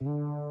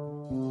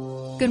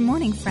Good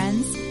morning,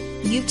 friends.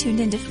 You've tuned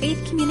into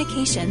Faith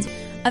Communications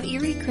of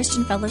Erie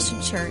Christian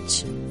Fellowship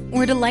Church.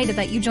 We're delighted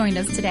that you joined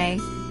us today.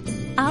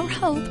 Our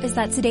hope is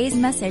that today's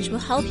message will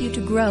help you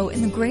to grow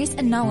in the grace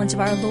and knowledge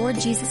of our Lord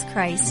Jesus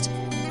Christ.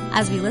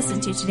 As we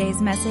listen to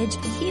today's message,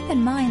 keep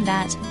in mind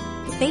that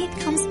faith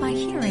comes by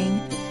hearing,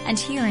 and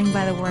hearing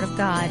by the Word of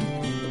God.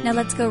 Now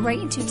let's go right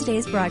into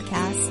today's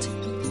broadcast.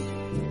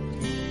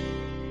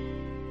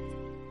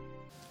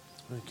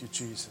 Thank you,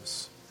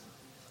 Jesus.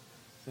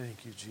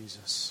 Thank you,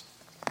 Jesus.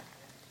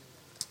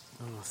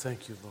 Oh,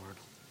 thank you, Lord.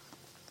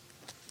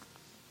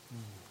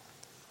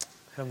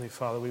 Heavenly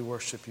Father, we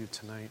worship you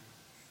tonight.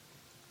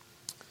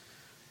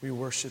 We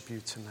worship you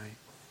tonight.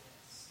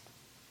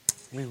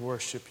 We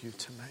worship you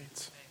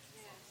tonight.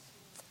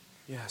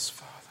 Yes,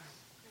 Father.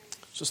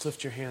 Just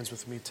lift your hands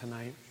with me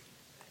tonight.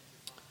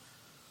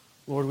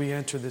 Lord, we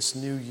enter this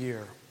new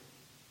year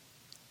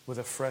with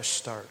a fresh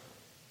start,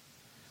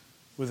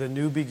 with a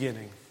new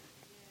beginning.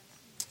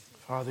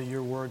 Father,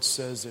 your word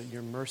says that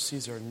your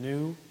mercies are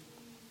new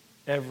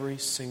every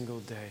single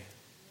day.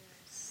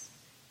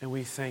 And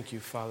we thank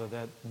you, Father,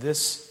 that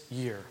this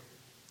year,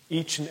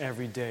 each and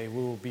every day, we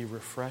will be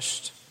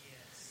refreshed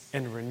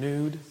and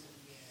renewed,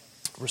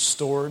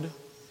 restored,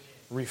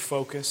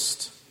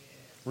 refocused,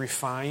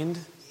 refined,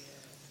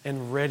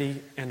 and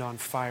ready and on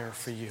fire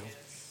for you.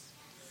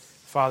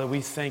 Father,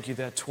 we thank you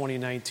that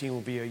 2019 will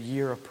be a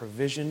year of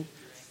provision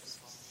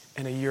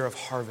and a year of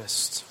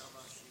harvest.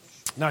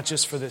 Not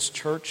just for this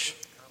church,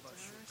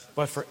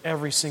 but for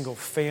every single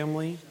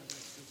family.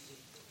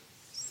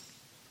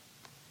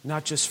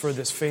 Not just for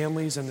this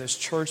families and this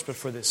church, but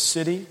for this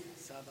city.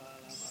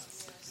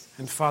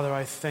 And Father,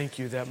 I thank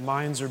you that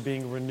minds are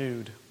being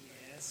renewed.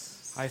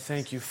 I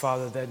thank you,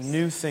 Father, that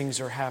new things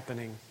are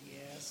happening.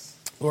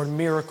 Lord,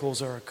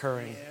 miracles are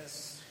occurring.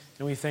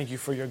 And we thank you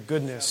for your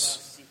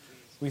goodness.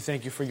 We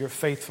thank you for your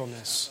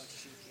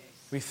faithfulness.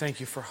 We thank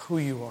you for who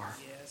you are.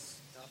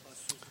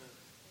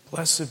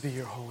 Blessed be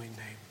your holy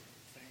name.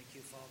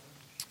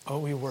 Oh,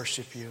 we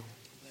worship you.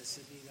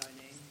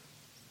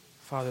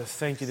 Father,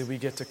 thank you that we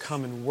get to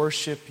come and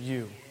worship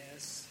you.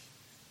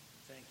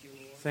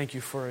 Thank you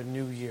for a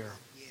new year.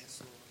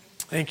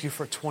 Thank you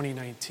for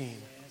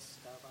 2019.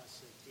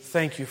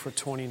 Thank you for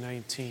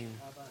 2019.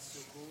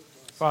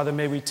 Father,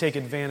 may we take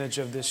advantage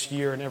of this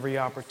year and every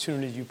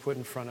opportunity you put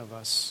in front of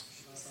us.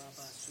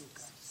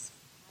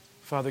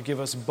 Father, give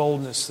us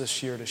boldness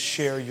this year to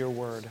share your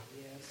word.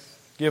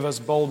 Give us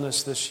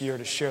boldness this year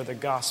to share the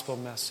gospel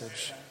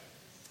message.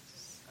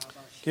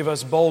 Give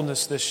us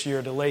boldness this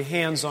year to lay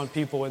hands on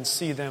people and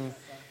see them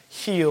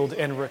healed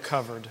and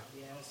recovered.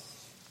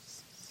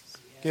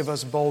 Give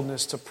us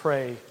boldness to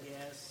pray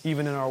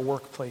even in our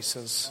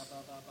workplaces.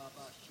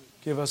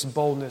 Give us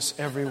boldness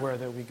everywhere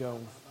that we go.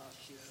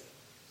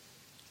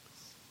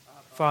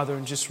 Father,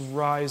 and just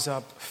rise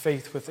up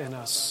faith within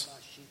us.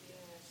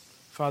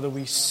 Father,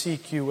 we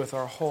seek you with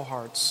our whole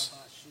hearts.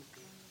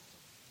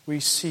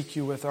 We seek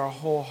you with our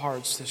whole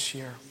hearts this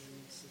year.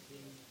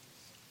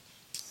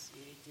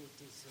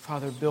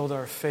 Father, build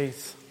our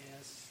faith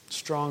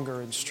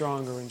stronger and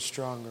stronger and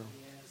stronger.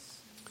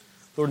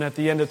 Lord, and at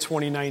the end of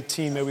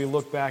 2019, may we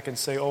look back and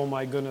say, oh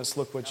my goodness,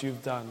 look what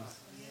you've done.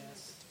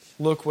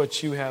 Look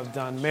what you have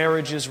done.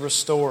 Marriage is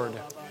restored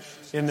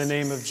in the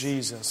name of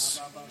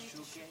Jesus.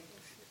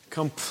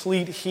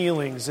 Complete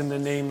healings in the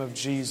name of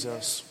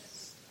Jesus.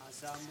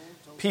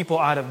 People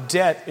out of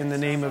debt in the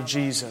name of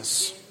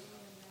Jesus.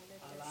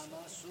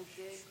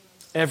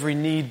 Every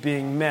need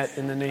being met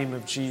in the name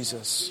of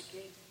Jesus.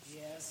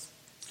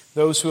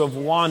 Those who have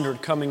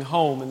wandered coming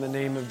home in the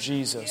name of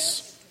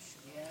Jesus.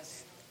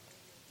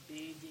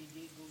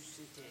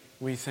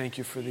 We thank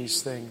you for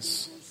these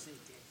things.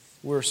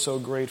 We're so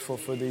grateful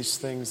for these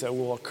things that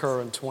will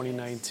occur in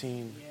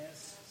 2019.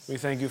 We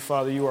thank you,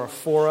 Father, you are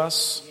for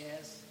us.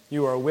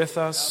 You are with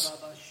us.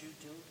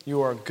 You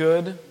are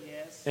good,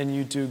 and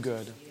you do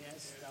good.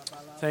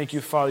 Thank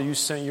you, Father, you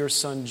sent your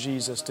Son,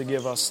 Jesus, to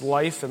give us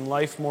life and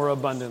life more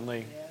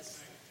abundantly.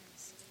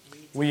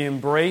 We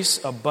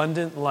embrace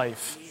abundant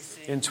life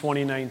in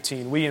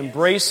 2019. We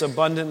embrace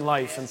abundant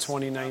life in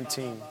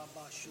 2019.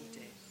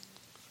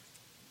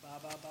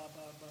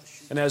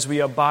 And as we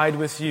abide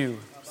with you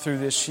through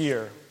this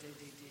year,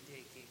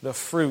 the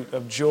fruit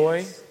of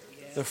joy,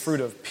 the fruit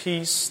of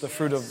peace, the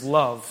fruit of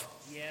love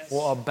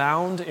will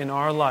abound in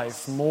our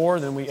life more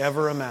than we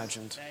ever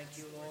imagined.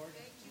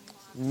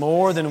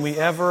 More than we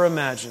ever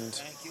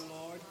imagined.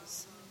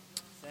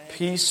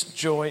 Peace,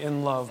 joy,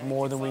 and love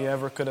more than we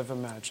ever could have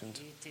imagined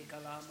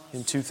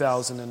in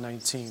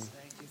 2019.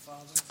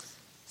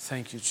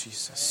 Thank you,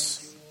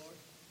 Jesus.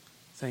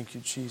 Thank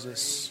you,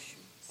 Jesus.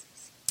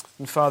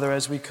 And Father,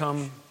 as we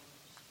come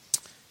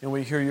and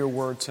we hear your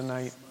word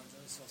tonight,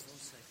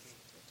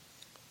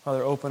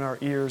 Father, open our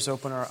ears,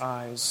 open our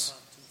eyes.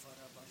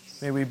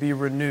 May we be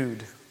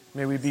renewed.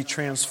 May we be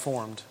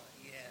transformed.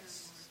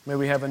 May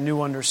we have a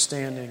new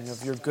understanding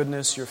of your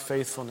goodness, your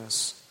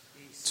faithfulness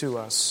to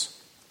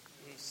us.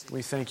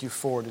 We thank you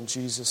for it in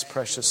Jesus'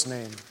 precious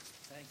name.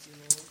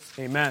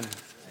 Amen.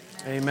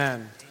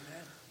 Amen.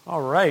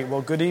 All right.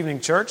 Well, good evening,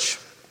 church.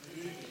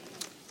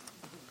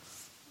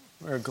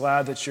 We're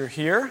glad that you're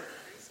here.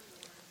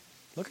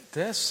 Look at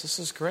this. This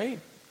is great.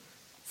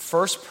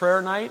 First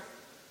prayer night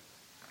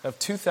of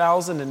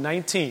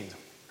 2019.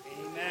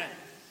 Amen.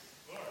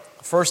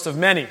 First of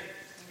many.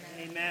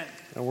 Amen.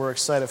 And we're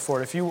excited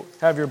for it. If you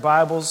have your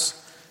Bibles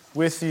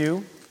with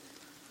you,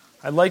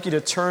 I'd like you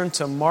to turn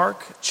to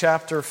Mark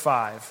chapter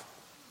 5.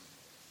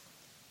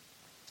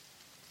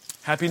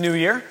 Happy New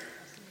Year.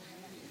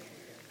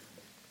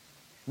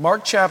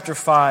 Mark chapter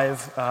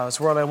 5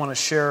 is what I want to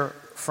share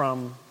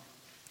from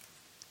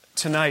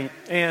tonight.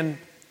 And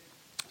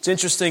it's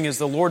interesting is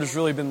the Lord has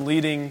really been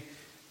leading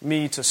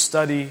me to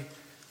study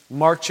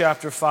Mark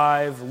chapter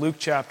 5, Luke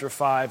chapter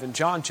 5, and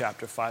John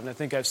chapter 5. And I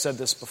think I've said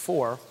this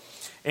before.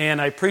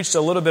 And I preached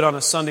a little bit on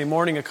a Sunday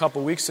morning a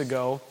couple weeks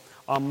ago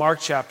on Mark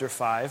chapter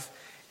 5.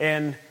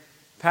 And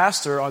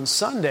Pastor on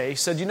Sunday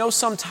said, you know,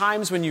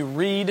 sometimes when you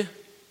read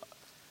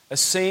a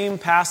same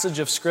passage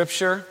of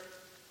Scripture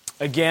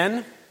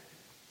again,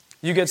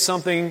 you get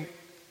something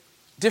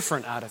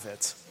different out of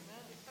it.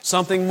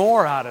 Something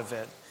more out of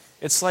it.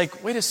 It's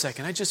like, wait a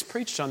second, I just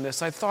preached on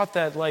this. I thought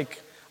that,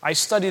 I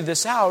studied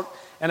this out,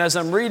 and as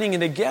I'm reading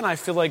it again, I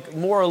feel like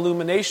more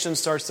illumination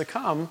starts to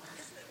come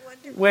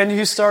when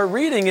you start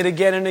reading it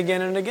again and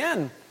again and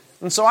again.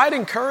 And so I'd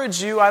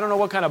encourage you, I don't know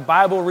what kind of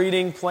Bible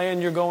reading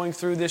plan you're going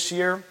through this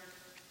year,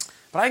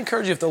 but I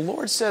encourage you, if the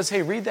Lord says,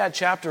 hey, read that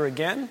chapter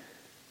again,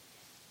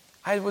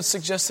 I would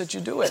suggest that you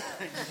do it.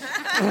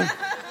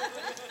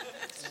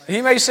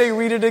 He may say,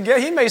 read it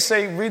again. He may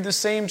say, read the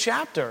same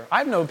chapter.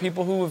 I've known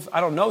people I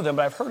don't know them,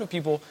 but I've heard of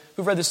people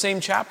who've read the same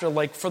chapter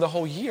for the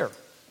whole year.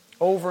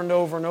 Over and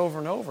over and over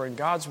and over. And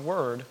God's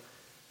Word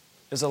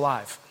is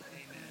alive.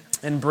 Amen.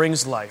 And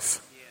brings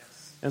life.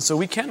 Yes. And so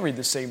we can read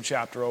the same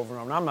chapter over and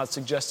over. And I'm not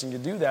suggesting you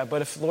do that,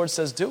 but if the Lord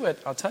says do it,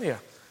 I'll tell you,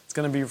 it's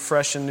going to be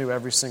fresh and new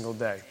every single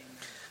day. Amen.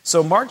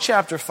 So Mark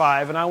chapter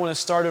 5, and I want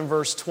to start in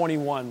verse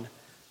 21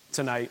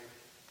 tonight.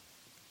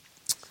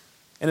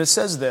 And it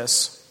says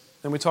this.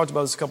 And we talked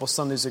about this a couple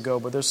Sundays ago,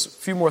 but there's a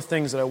few more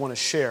things that I want to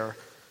share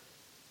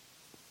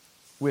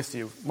with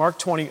you. Mark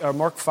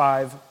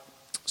 5,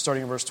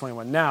 starting in verse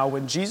 21. Now,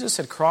 when Jesus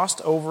had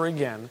crossed over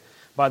again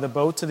by the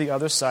boat to the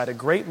other side, a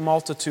great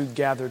multitude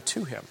gathered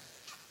to him.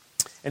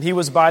 And he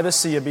was by the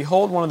sea, and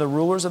behold, one of the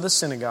rulers of the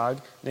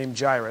synagogue, named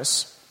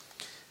Jairus,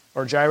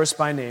 or Jairus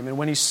by name, and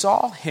when he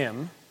saw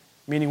him,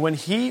 meaning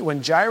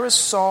when Jairus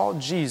saw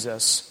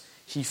Jesus,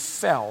 he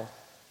fell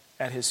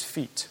at his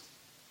feet.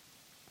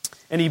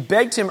 And he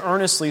begged him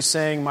earnestly,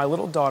 saying, my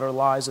little daughter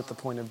lies at the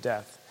point of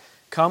death.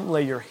 Come,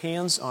 lay your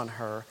hands on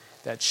her,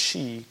 that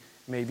she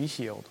may be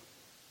healed,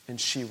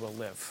 and she will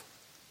live.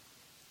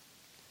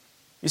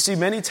 You see,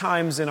 many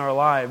times in our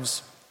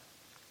lives,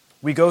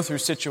 we go through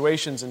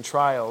situations and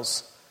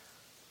trials,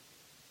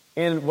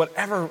 and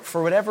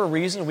for whatever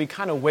reason, we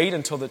kind of wait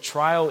until the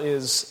trial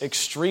is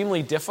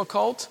extremely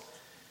difficult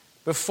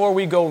before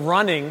we go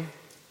running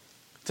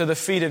to the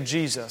feet of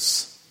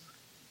Jesus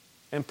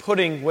and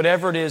putting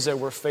whatever it is that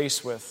we're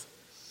faced with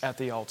at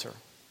the altar.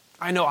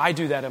 I know I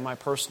do that in my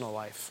personal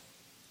life.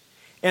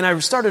 And I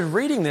started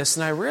reading this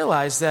and I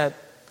realized that,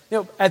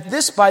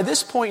 by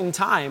this point in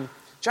time,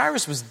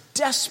 Jairus was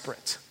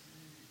desperate.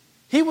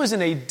 He was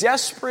in a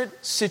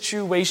desperate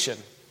situation.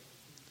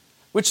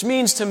 Which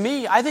means to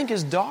me, I think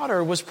his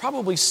daughter was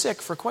probably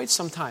sick for quite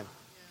some time.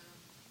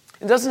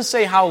 It doesn't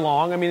say how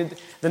long. I mean,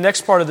 the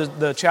next part of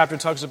the chapter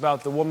talks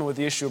about the woman with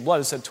the issue of blood.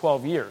 It said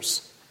 12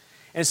 years.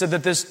 And it said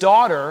that this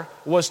daughter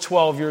was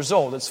 12 years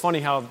old. It's funny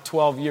how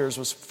 12 years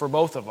was for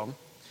both of them.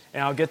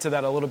 And I'll get to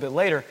that a little bit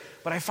later.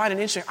 But I find it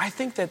interesting. I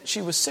think that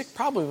she was sick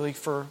probably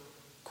for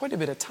quite a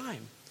bit of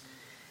time.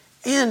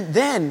 And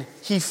then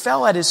he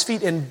fell at his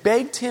feet and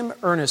begged him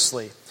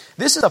earnestly.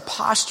 This is a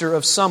posture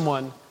of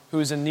someone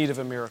who is in need of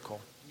a miracle.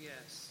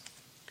 Yes.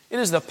 It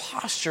is the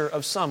posture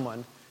of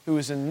someone who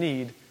is in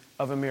need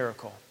of a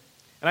miracle.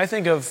 And I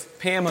think of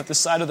Pam at the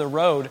side of the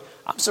road.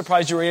 I'm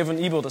surprised you were even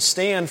able to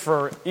stand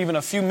for even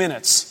a few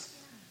minutes.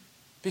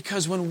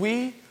 Because when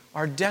we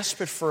are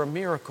desperate for a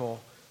miracle,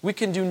 we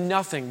can do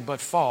nothing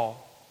but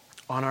fall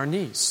on our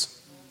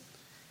knees.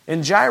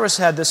 And Jairus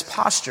had this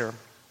posture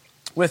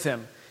with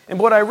him. And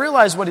what I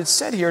realized what it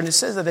said here, and it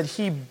says that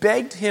he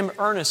begged him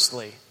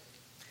earnestly.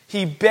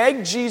 He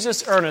begged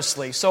Jesus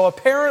earnestly. So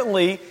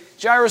apparently,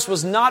 Jairus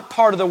was not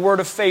part of the Word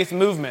of Faith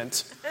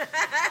movement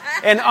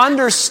and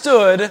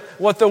understood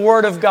what the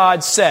Word of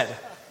God said.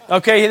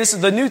 Okay, this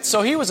is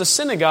so he was a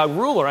synagogue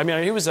ruler. I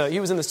mean, he was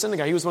in the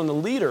synagogue. He was one of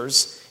the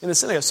leaders in the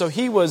synagogue. So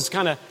he was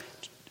kind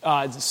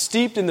of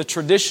steeped in the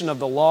tradition of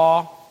the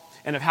law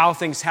and of how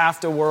things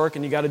have to work,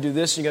 and you got to do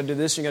this, you got to do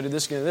this, you got to do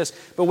this, you got to do this.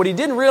 But what he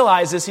didn't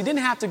realize is he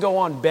didn't have to go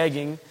on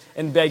begging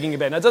and begging and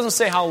begging. Now, it doesn't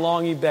say how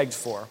long he begged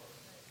for.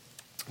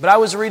 But I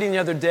was reading the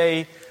other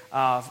day,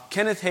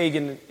 Kenneth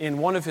Hagin in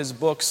one of his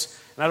books,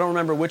 and I don't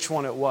remember which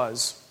one it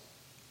was,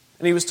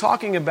 and he was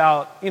talking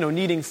about,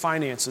 needing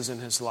finances in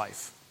his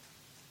life.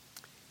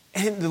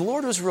 And the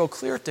Lord was real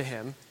clear to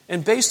him,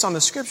 and based on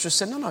the Scripture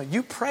said, no,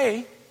 you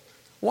pray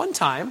one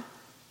time,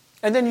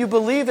 and then you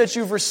believe that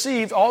you've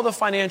received all the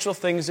financial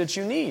things that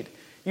you need.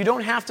 You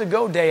don't have to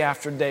go day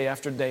after day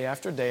after day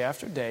after day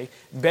after day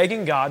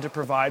begging God to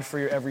provide for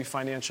your every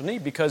financial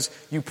need, because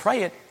you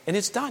pray it and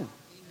it's done.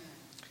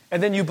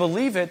 And then you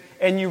believe it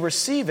and you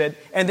receive it,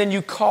 and then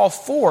you call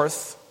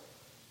forth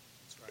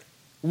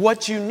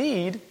what you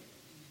need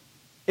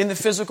in the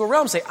physical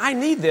realm. Say, I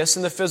need this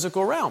in the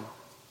physical realm.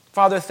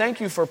 Father,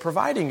 thank you for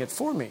providing it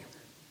for me.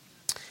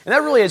 And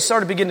that really had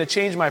started beginning to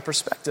change my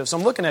perspective. So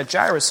I'm looking at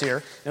Jairus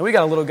here, and we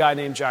got a little guy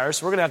named Jairus.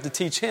 So we're going to have to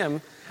teach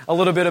him a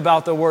little bit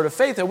about the word of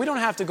faith. That we don't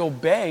have to go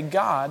beg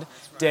God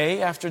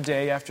day after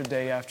day after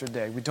day after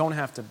day. We don't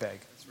have to beg.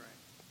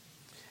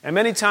 And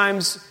many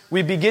times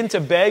we begin to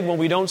beg when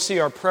we don't see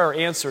our prayer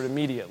answered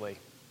immediately.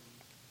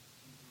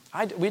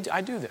 I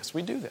do this.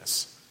 We do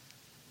this.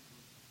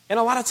 And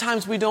a lot of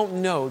times we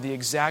don't know the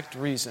exact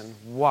reason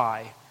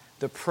why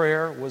the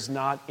prayer was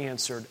not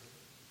answered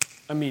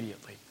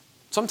immediately.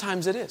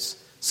 Sometimes it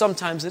is.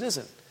 Sometimes it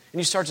isn't. And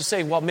you start to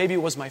say, well, maybe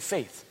it was my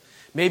faith.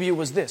 Maybe it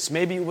was this.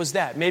 Maybe it was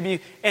that.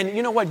 And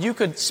you know what? You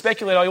could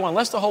speculate all you want.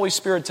 Unless the Holy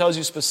Spirit tells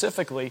you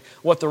specifically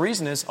what the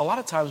reason is, a lot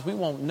of times we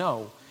won't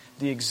know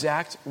the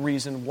exact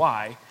reason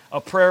why a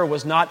prayer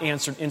was not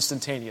answered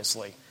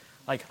instantaneously.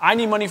 Like, I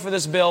need money for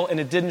this bill, and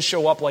it didn't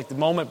show up like the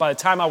moment. By the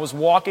time I was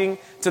walking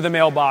to the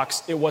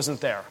mailbox, it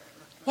wasn't there.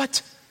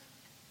 What?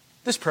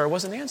 This prayer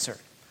wasn't answered.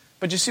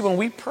 But you see, when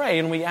we pray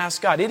and we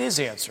ask God, it is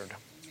answered.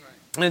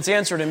 And it's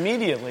answered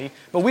immediately,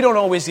 but we don't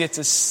always get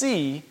to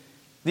see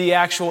the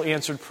actual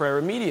answered prayer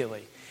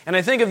immediately. And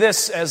I think of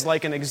this as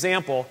like an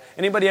example.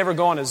 Anybody ever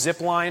go on a zip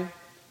line?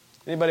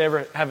 Anybody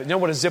ever know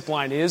what a zip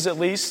line is, at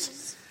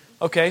least?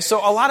 Okay, so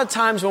a lot of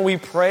times when we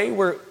pray,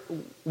 we're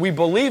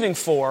believing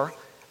for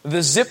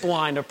the zip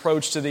line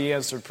approach to the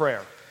answered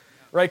prayer,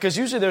 right? Because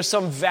usually there's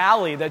some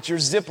valley that you're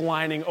zip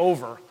lining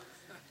over.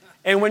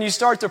 And when you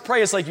start to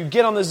pray, it's like you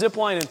get on the zip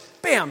line and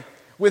bam,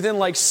 within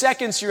like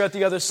seconds you're at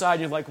the other side.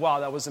 You're like,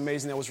 wow, that was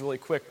amazing. That was really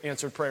quick.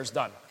 Answered prayer's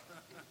done.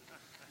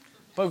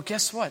 But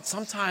guess what?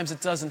 Sometimes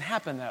it doesn't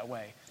happen that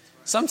way.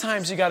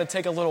 Sometimes you got to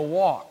take a little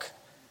walk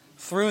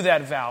through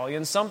that valley.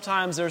 And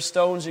sometimes there's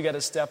stones you got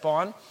to step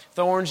on,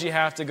 thorns you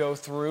have to go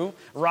through,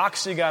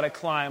 rocks you got to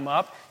climb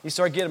up. You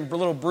start getting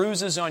little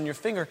bruises on your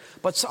finger.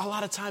 But a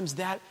lot of times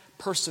that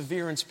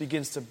perseverance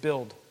begins to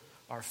build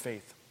our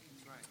faith,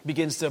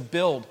 begins to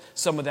build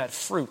some of that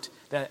fruit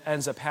that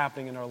ends up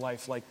happening in our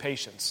life, like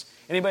patience.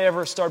 Anybody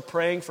ever start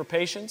praying for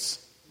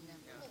patience?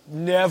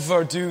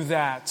 Never do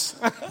that.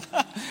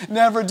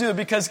 Never do it,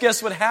 because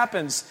guess what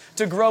happens?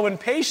 To grow in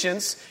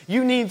patience,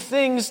 you need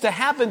things to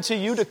happen to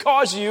you to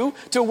cause you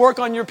to work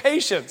on your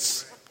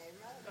patience.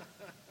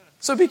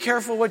 So be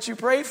careful what you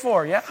pray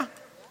for, yeah?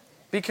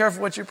 Be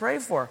careful what you pray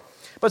for.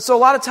 But so a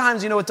lot of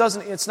times,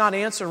 it's not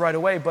answered right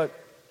away, but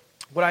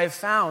what I have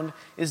found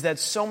is that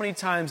so many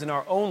times in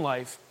our own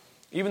life,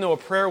 even though a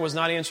prayer was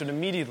not answered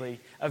immediately,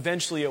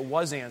 eventually it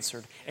was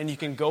answered. And you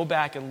can go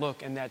back and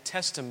look, and that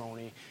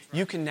testimony,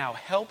 you can now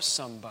help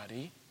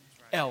somebody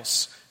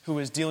else who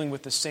is dealing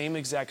with the same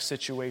exact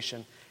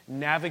situation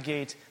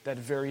navigate that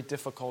very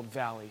difficult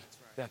valley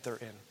that they're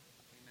in.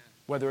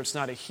 Whether it's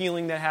not a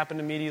healing that happened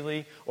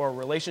immediately or a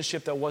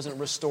relationship that wasn't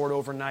restored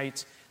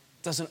overnight,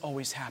 doesn't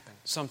always happen.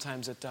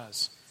 Sometimes it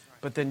does.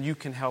 But then you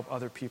can help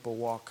other people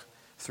walk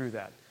through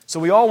that. So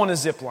we all want a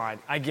zip line.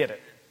 I get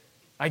it.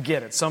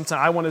 Sometimes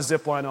I want a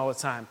zip line all the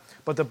time.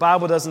 But the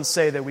Bible doesn't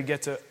say that we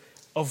get to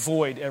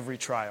avoid every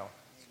trial.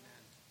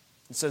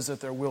 It says that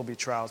there will be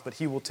trials, but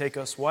he will take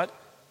us what?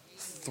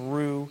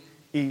 Through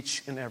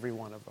each and every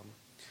one of them.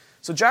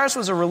 So Jairus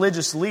was a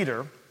religious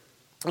leader,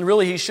 and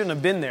really he shouldn't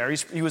have been there.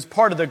 He was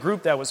part of the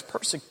group that was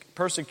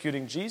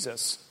persecuting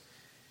Jesus.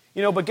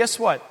 But guess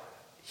what?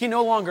 He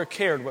no longer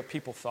cared what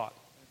people thought.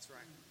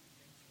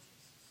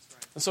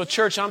 And so,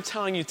 church, I'm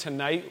telling you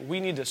tonight, we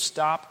need to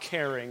stop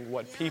caring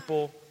what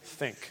people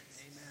think.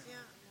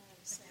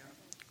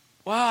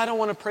 Well, I don't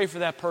want to pray for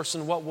that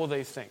person. What will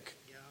they think?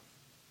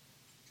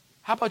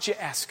 How about you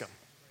ask them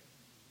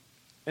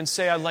and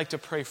say, I'd like to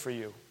pray for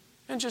you,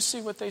 and just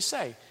see what they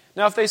say.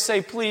 Now, if they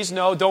say, please,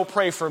 no, don't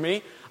pray for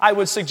me, I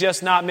would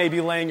suggest not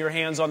maybe laying your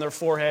hands on their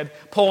forehead,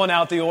 pulling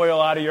out the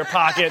oil out of your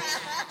pocket,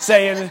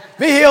 saying,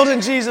 be healed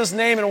in Jesus'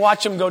 name, and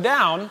watch them go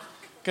down,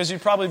 because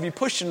you'd probably be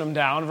pushing them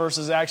down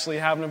versus actually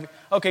having them,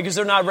 because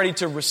they're not ready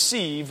to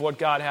receive what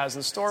God has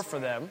in store for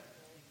them.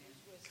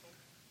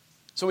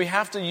 So we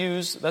have to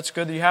use, that's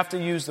good, you have to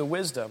use the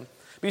wisdom.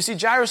 But you see,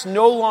 Jairus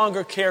no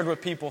longer cared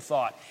what people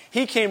thought.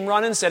 He came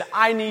running and said,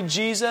 I need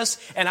Jesus,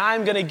 and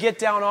I'm going to get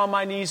down on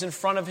my knees in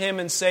front of him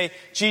and say,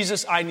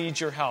 Jesus, I need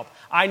your help.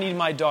 I need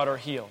my daughter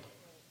healed.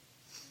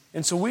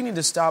 And so we need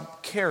to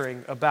stop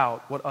caring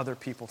about what other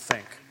people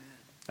think.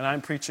 And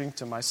I'm preaching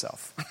to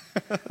myself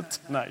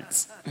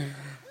tonight.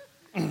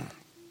 And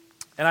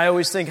I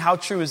always think, how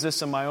true is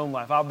this in my own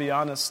life? I'll be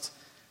honest,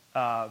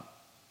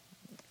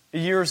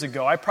 years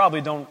ago, I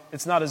probably don't,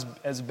 it's not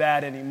as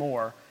bad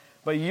anymore,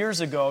 but years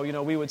ago,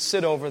 we would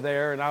sit over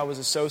there, and I was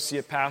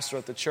associate pastor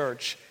at the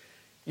church,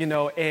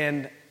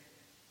 and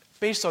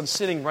based on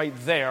sitting right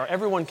there,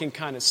 everyone can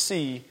kind of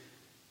see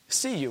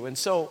you. And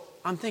so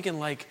I'm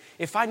thinking,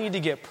 if I need to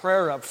get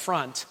prayer up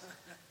front,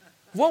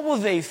 What will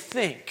they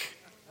think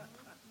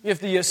if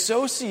the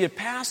associate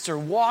pastor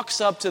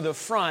walks up to the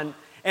front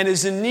and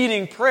is in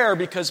needing prayer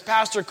because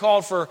pastor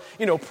called for,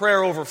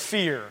 prayer over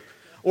fear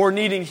or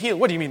needing healing?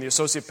 What do you mean the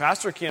associate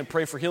pastor can't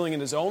pray for healing in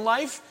his own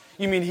life?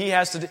 You mean he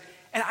has to?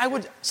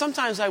 And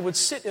sometimes I would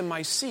sit in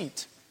my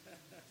seat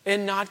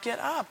and not get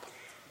up.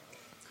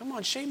 Come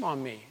on, shame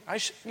on me.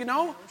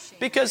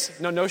 Because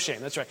no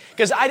shame. That's right.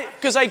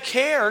 Because I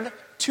cared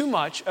too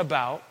much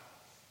about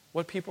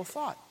what people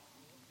thought.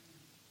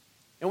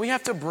 And we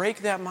have to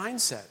break that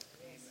mindset.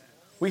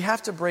 We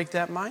have to break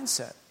that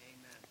mindset.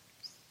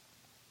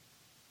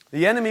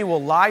 The enemy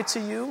will lie to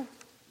you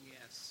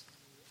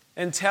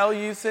and tell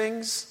you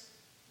things.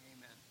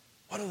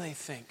 What do they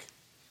think?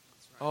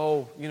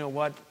 Oh, you know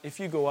what? If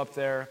you go up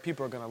there,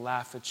 people are going to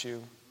laugh at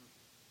you.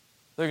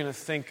 They're going to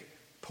think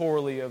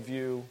poorly of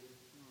you.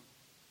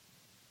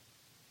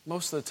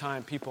 Most of the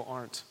time, people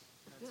aren't.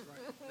 That's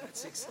right.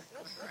 That's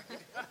exactly right.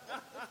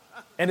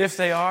 And if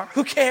they are,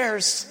 who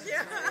cares?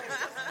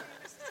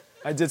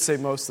 I did say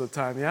most of the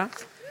time, yeah?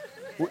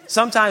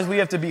 Sometimes we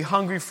have to be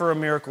hungry for a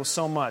miracle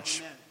so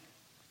much.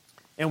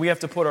 And we have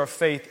to put our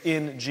faith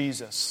in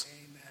Jesus.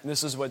 And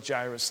this is what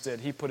Jairus did.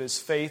 He put his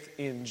faith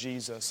in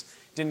Jesus.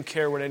 Didn't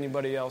care what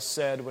anybody else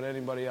said, what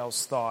anybody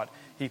else thought.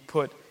 He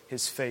put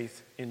his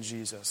faith in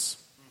Jesus.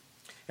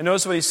 And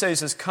notice what he says. He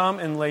says, come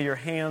and lay your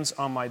hands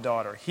on my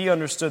daughter. He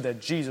understood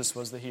that Jesus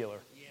was the healer.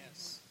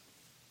 Yes.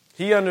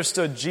 He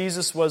understood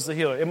Jesus was the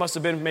healer. It must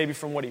have been maybe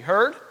from what he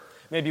heard,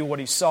 maybe what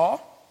he saw.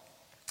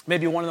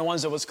 Maybe one of the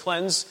ones that was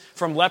cleansed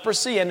from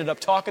leprosy ended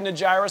up talking to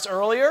Jairus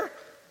earlier.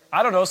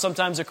 I don't know,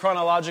 sometimes the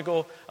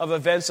chronological of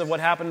events of what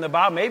happened in the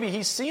Bible. Maybe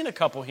he's seen a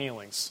couple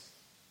healings.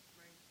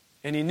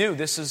 And he knew,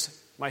 this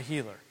is my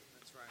healer.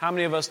 How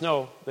many of us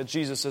know that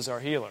Jesus is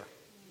our healer?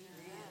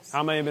 Yes.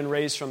 How many have been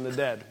raised from the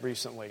dead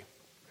recently?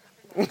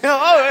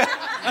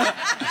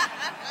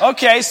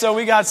 Okay, so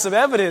we got some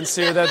evidence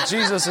here that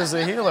Jesus is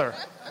a healer.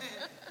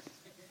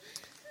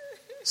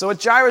 So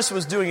what Jairus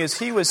was doing is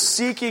he was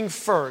seeking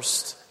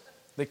first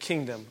the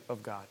kingdom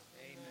of God.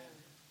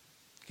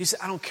 He said,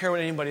 I don't care what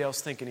anybody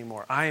else think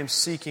anymore. I am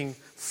seeking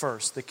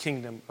first the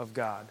kingdom of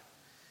God.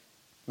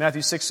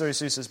 Matthew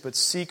 6:33 says, but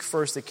seek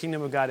first the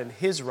kingdom of God and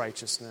his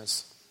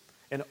righteousness,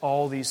 and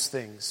all these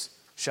things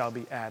shall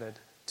be added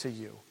to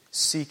you.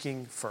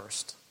 Seeking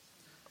first.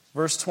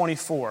 Verse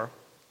 24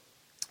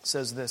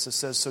 says this. It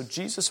says, so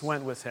Jesus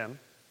went with him,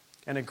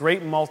 and a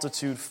great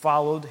multitude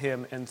followed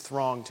him and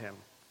thronged him.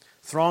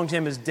 Thronged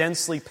him is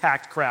densely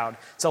packed crowd.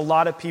 It's a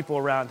lot of people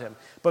around him.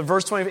 But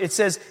verse 20, it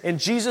says, and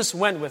Jesus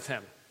went with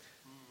him.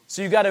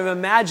 So you've got to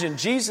imagine,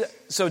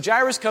 so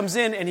Jairus comes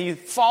in and he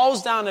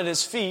falls down at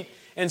his feet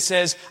and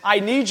says, I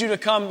need you to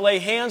come lay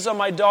hands on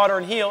my daughter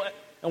and heal.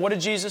 And what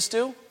did Jesus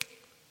do?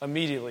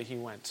 Immediately he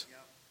went.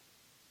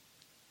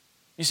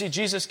 You see,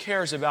 Jesus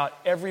cares about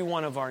every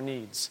one of our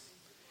needs.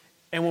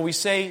 And when we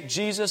say,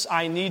 Jesus,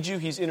 I need you,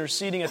 he's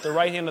interceding at the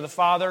right hand of the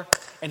Father,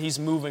 and he's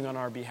moving on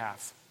our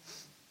behalf.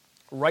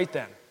 Right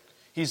then,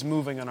 he's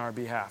moving on our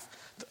behalf.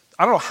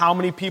 I don't know how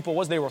many people it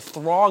was. They were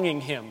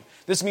thronging him.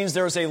 This means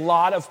there was a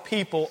lot of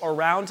people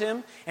around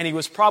him, and he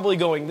was probably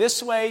going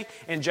this way,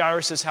 and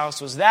Jairus'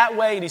 house was that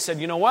way, and he said,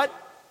 you know what?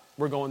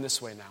 We're going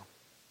this way now,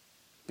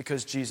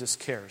 because Jesus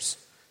cares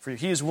for you.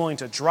 He is willing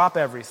to drop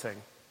everything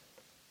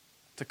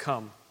to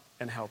come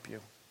and help you.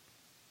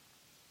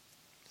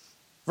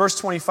 Verse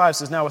 25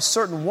 says, now a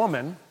certain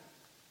woman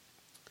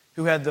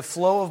who had the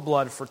flow of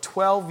blood for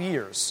 12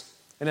 years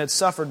and had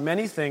suffered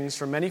many things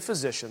from many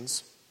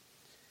physicians,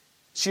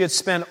 she had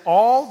spent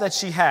all that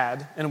she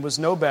had and was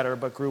no better,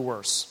 but grew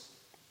worse.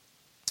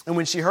 And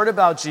when she heard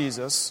about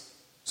Jesus,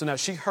 so now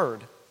she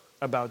heard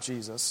about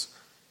Jesus,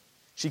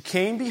 she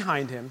came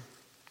behind him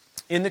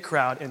in the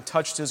crowd and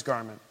touched his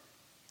garment.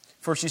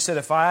 For she said,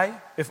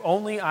 if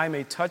only I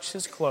may touch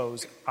his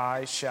clothes,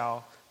 I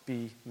shall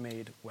be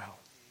made well.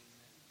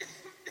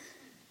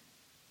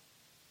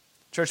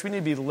 Church, we need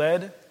to be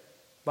led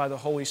by the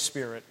Holy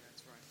Spirit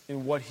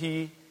in what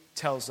he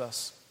tells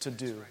us to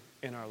do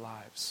in our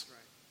lives.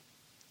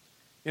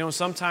 You know,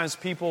 sometimes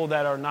people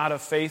that are not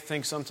of faith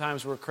think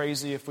sometimes we're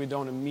crazy if we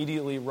don't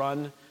immediately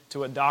run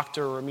to a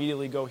doctor or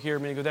immediately go here,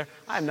 immediately go there.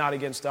 I'm not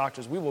against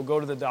doctors. We will go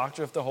to the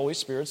doctor if the Holy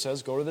Spirit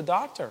says go to the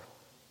doctor.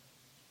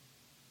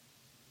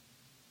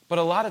 But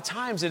a lot of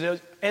times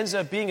it ends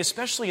up being,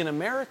 especially in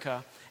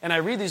America, and I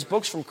read these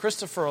books from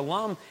Christopher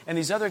Ullum and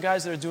these other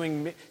guys that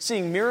are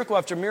seeing miracle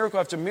after miracle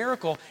after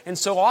miracle, and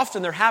so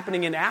often they're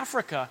happening in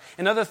Africa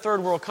and other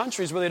third world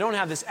countries where they don't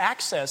have this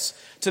access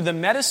to the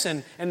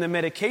medicine and the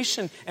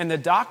medication and the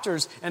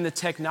doctors and the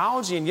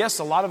technology. And yes,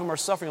 a lot of them are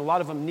suffering, a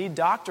lot of them need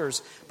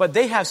doctors, but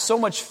they have so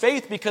much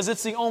faith because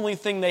it's the only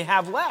thing they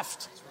have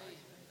left.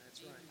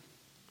 That's right.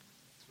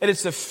 And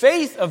it's the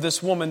faith of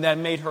this woman that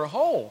made her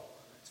whole.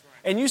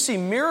 And you see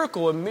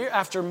miracle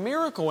after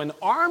miracle and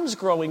arms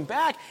growing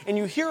back, and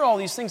you hear all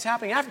these things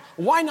happening after.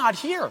 Why not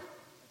here,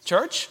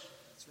 church?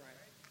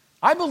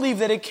 I believe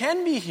that it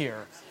can be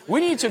here. We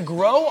need to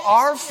grow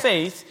our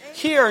faith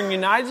here in the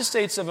United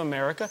States of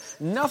America.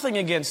 Nothing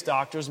against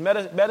doctors.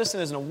 Medicine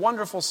is a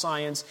wonderful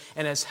science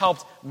and has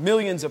helped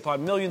millions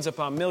upon millions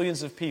upon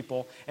millions of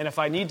people. And if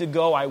I need to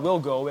go, I will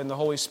go, and the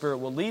Holy Spirit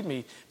will lead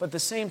me. But at the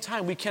same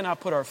time, we cannot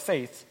put our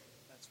faith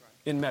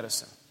in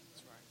medicine.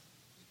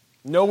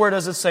 Nowhere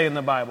does it say in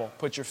the Bible,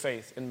 put your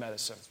faith in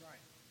medicine.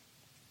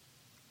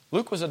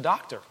 Luke was a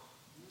doctor.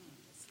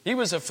 He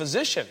was a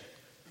physician.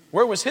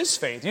 Where was his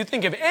faith? You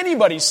think if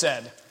anybody,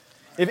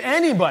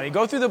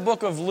 go through the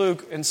book of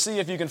Luke and see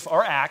if you can,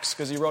 or Acts,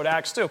 because he wrote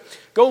Acts too.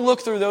 Go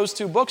look through those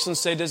two books and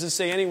say, does it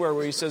say anywhere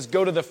where he says,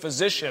 go to the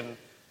physician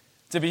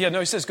to be healed? No,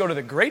 he says, go to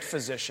the great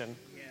physician,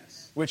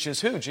 which is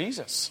who?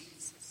 Jesus.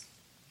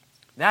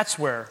 That's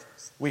where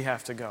we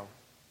have to go.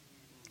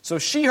 So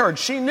she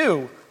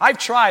knew, I've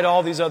tried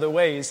all these other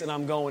ways and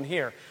I'm going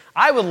here.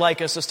 I would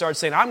like us to start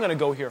saying, I'm going to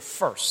go here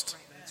first.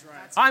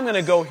 I'm going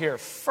to go here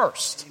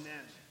first. Amen.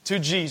 To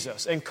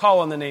Jesus and call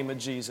on the name of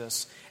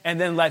Jesus and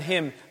then let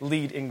him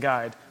lead and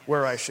guide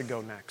where I should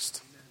go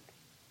next.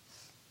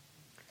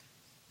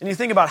 And you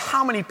think about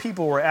how many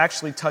people were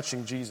actually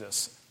touching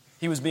Jesus.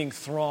 He was being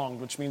thronged,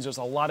 which means there's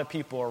a lot of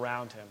people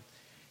around him.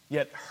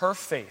 Yet her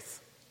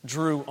faith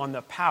drew on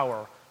the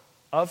power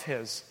of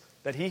his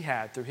that he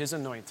had through his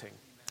anointing,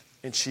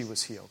 and she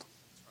was healed.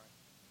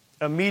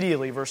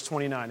 Immediately, verse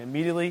 29,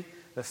 immediately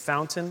the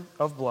fountain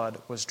of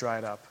blood was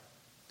dried up,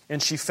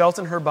 and she felt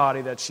in her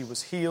body that she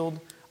was healed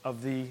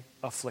of the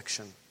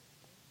affliction.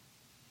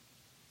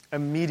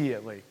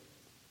 Immediately.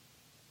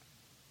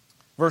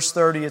 Verse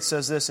 30, it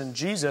says this, and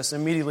Jesus,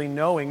 immediately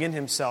knowing in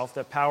himself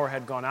that power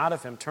had gone out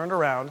of him, turned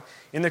around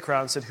in the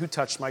crowd and said, who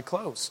touched my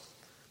clothes?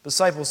 The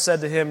disciples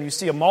said to him, you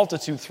see a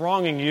multitude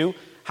thronging you.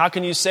 How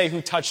can you say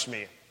who touched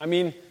me? I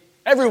mean,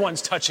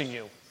 everyone's touching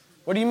you.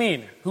 What do you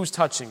mean, who's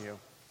touching you?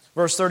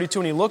 Verse 32,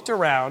 and he looked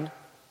around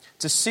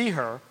to see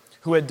her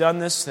who had done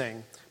this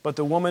thing, but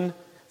the woman,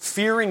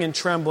 fearing and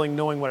trembling,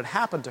 knowing what had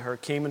happened to her,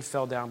 came and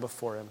fell down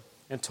before him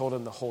and told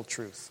him the whole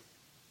truth.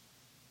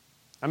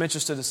 I'm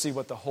interested to see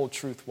what the whole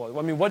truth was.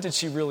 I mean, what did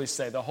she really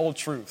say? The whole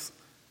truth.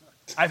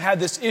 I've had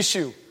this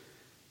issue.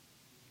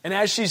 And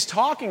as she's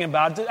talking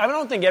about it, I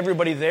don't think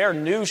everybody there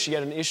knew she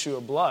had an issue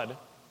of blood.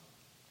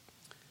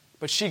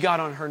 But she got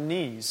on her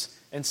knees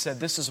and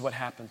said, this is what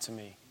happened to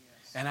me.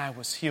 And I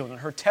was healed. And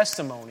her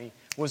testimony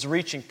was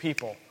reaching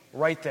people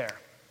right there.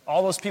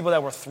 All those people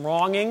that were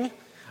thronging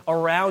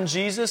around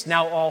Jesus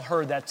now all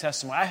heard that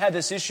testimony. I had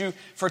this issue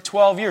for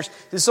 12 years.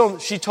 So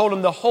she told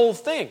him the whole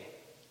thing.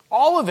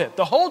 All of it.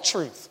 The whole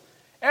truth.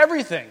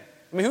 Everything.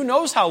 I mean, who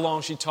knows how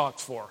long she talked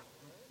for?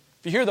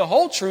 If you hear the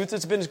whole truth,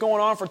 it's been going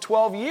on for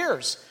 12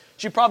 years.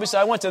 She probably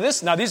said, I went to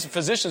this. Now, these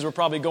physicians were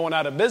probably going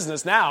out of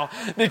business now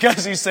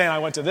because he's saying, I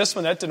went to this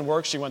one, that didn't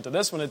work. She went to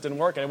this one, it didn't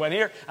work. I went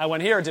here,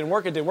 it didn't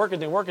work, it didn't work, it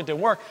didn't work, it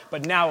didn't work.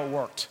 But now it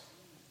worked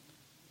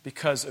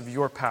because of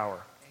your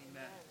power.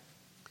 Amen.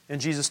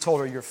 And Jesus told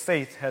her, your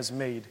faith has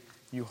made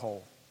you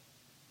whole.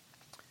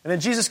 And then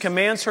Jesus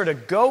commands her to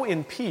go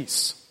in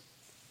peace.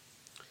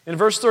 In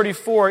verse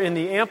 34 in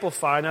the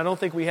Amplified, and I don't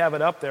think we have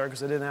it up there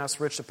because I didn't ask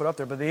Rich to put up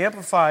there, but the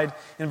Amplified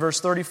in verse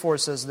 34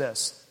 says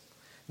this.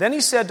 Then he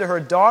said to her,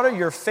 daughter,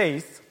 your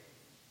faith,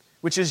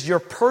 which is your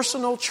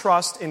personal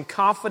trust and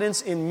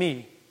confidence in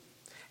me,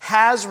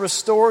 has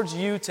restored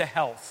you to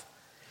health.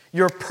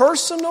 Your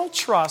personal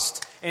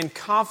trust and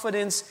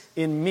confidence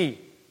in me,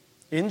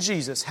 in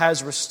Jesus,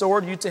 has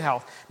restored you to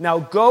health. Now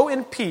go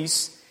in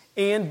peace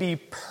and be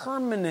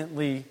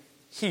permanently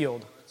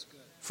healed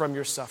from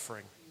your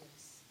suffering.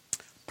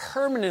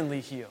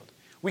 Permanently healed.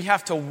 We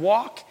have to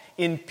walk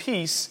in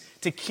peace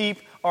to keep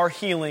our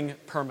healing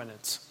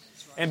permanent.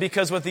 And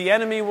because what the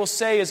enemy will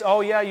say is,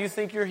 oh yeah, you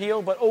think you're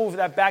healed, but oh,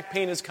 that back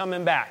pain is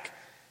coming back.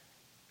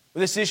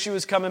 This issue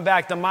is coming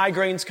back. The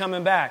migraine's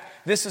coming back.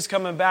 This is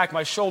coming back.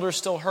 My shoulder's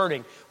still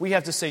hurting. We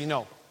have to say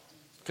no.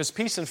 Because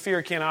peace and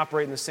fear can't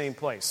operate in the same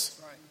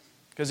place.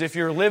 Because if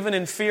you're living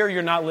in fear,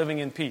 you're not living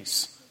in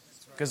peace.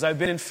 Because I've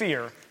been in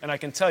fear, and I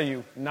can tell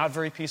you, not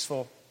very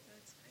peaceful.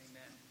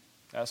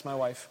 That's my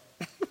wife.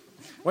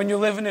 When you're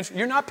living in,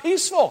 you're not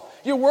peaceful.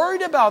 You're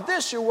worried about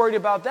this. You're worried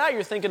about that.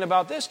 You're thinking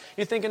about this.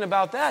 You're thinking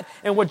about that.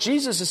 And what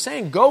Jesus is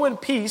saying, go in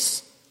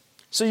peace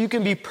so you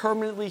can be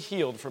permanently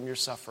healed from your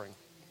suffering.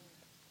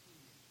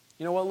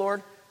 You know what,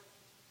 Lord?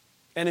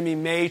 Enemy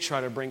may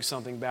try to bring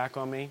something back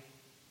on me,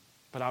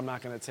 but I'm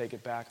not going to take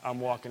it back.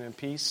 I'm walking in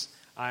peace.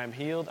 I am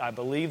healed. I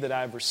believe that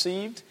I've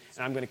received,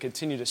 and I'm going to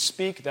continue to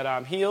speak that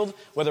I'm healed,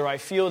 whether I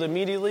feel it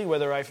immediately,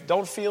 whether I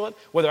don't feel it,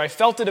 whether I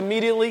felt it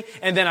immediately,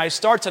 and then I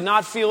start to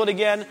not feel it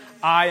again.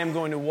 I am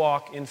going to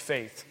walk in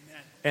faith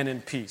and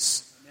in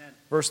peace. Amen.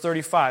 Verse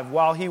 35,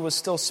 while he was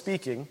still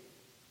speaking,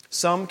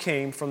 some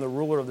came from the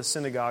ruler of the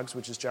synagogues,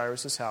 which is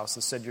Jairus' house,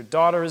 and said, your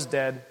daughter is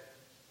dead.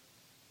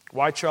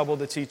 Why trouble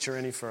the teacher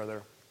any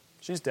further?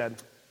 She's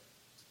dead.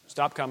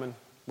 Stop coming.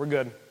 We're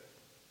good.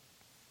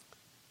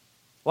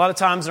 A lot of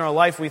times in our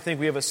life, we think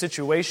we have a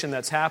situation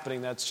that's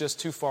happening that's just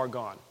too far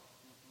gone.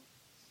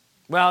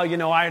 Well, you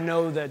know, I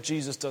know that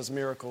Jesus does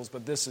miracles,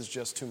 but this is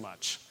just too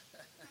much.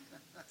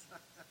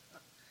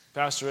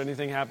 Pastor,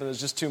 anything happen that's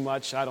just too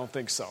much? I don't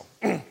think so.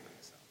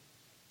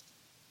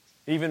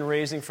 Even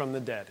raising from the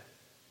dead,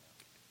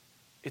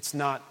 it's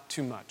not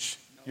too much.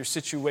 Your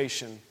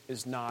situation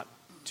is not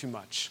too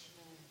much.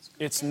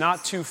 It's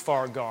not too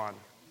far gone.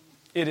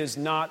 It is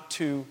not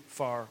too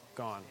far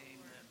gone.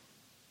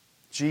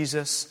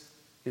 Jesus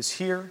is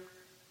here,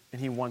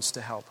 and he wants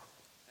to help.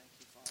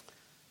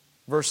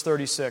 Verse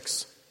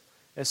 36.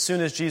 As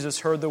soon as Jesus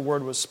heard the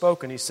word was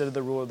spoken, he said to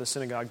the ruler of the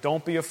synagogue,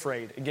 don't be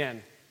afraid.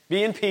 Again,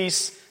 be in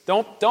peace.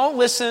 Don't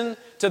listen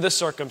to the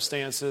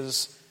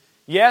circumstances.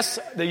 Yes,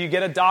 that you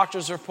get a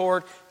doctor's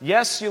report.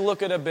 Yes, you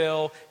look at a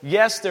bill.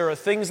 Yes, there are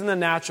things in the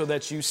natural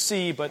that you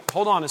see, but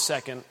hold on a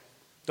second.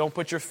 Don't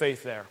put your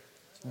faith there.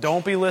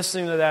 Don't be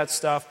listening to that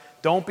stuff.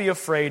 Don't be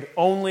afraid.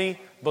 Only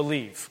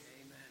believe.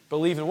 Amen.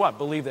 Believe in what?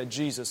 Believe that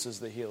Jesus is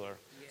the healer.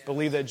 Yes.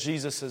 Believe that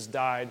Jesus has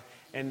died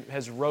and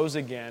has rose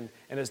again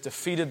and has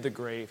defeated the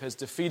grave, has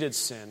defeated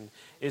sin,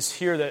 is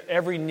here that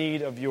every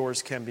need of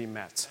yours can be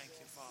met. Thank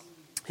you, Father.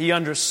 He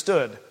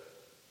understood.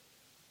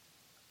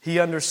 He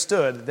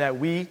understood that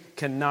we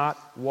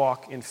cannot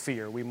walk in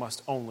fear. We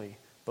must only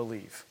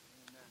believe.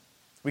 Amen.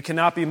 We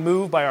cannot be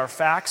moved by our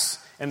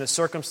facts and the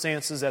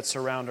circumstances that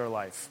surround our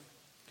life.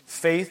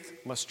 Faith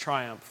must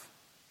triumph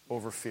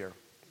over fear.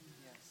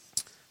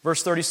 Yes.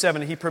 Verse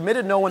 37, he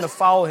permitted no one to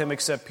follow him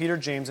except Peter,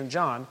 James, and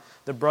John,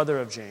 the brother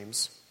of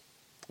James.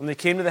 When they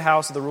came to the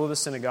house of the ruler of the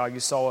synagogue, you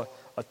saw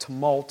a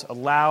tumult, a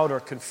loud or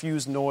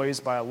confused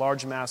noise by a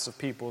large mass of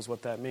people is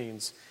what that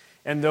means.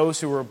 And those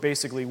who were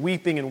basically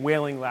weeping and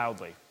wailing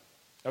loudly.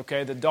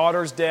 Okay, the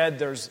daughter's dead,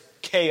 there's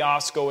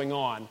chaos going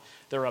on.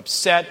 They're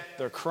upset,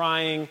 they're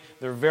crying,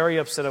 they're very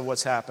upset of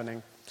what's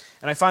happening.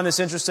 And I find this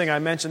interesting, I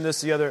mentioned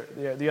this the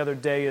other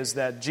day, is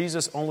that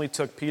Jesus only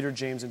took Peter,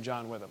 James, and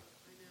John with him.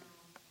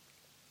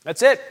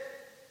 That's it.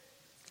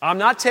 I'm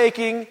not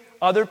taking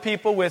other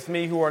people with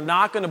me who are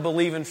not going to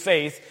believe in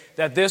faith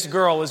that this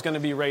girl is going to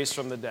be raised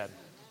from the dead.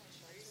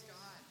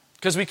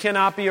 Because we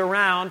cannot be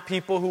around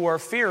people who are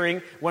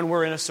fearing when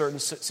we're in a certain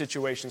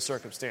situation,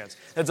 circumstance.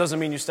 That doesn't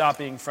mean you stop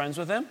being friends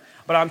with them.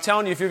 But I'm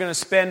telling you, if you're going to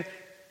spend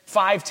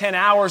 5-10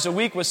 hours a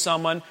week with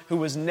someone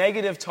who is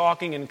negative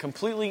talking and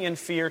completely in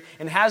fear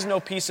and has no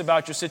peace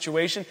about your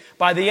situation,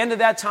 by the end of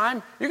that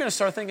time, you're going to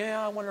start thinking,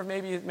 I wonder if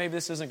maybe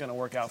this isn't going to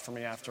work out for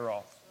me after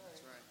all.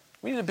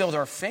 We need to build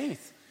our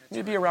faith. We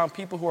need to be around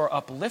people who are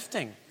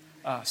uplifting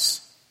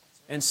us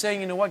and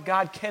saying, you know what,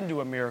 God can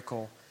do a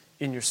miracle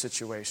in your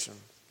situation.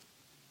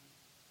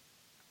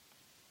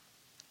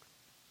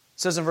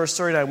 It says in verse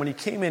 39, when he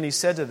came in, he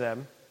said to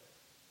them,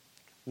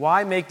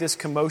 why make this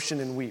commotion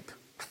and weep?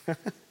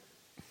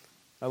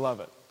 I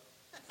love it.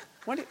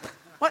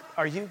 What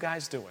are you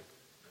guys doing?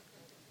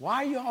 Why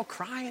are you all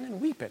crying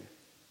and weeping?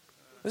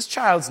 This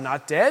child's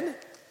not dead,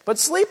 but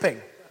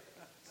sleeping.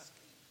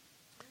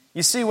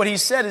 You see, what he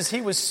said is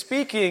he was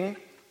speaking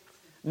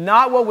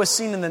not what was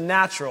seen in the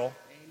natural,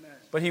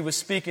 but he was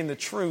speaking the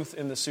truth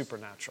in the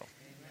supernatural.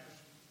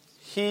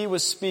 He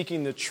was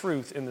speaking the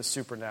truth in the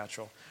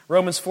supernatural.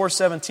 Romans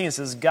 4:17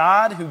 says,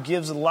 God who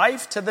gives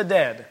life to the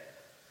dead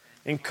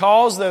and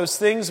calls those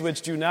things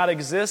which do not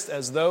exist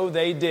as though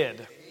they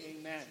did.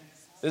 Amen.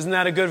 Isn't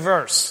that a good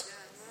verse?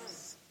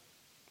 Yes.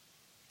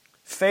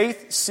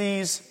 Faith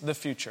sees the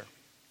future.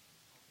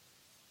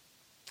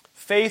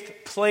 Faith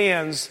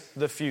plans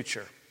the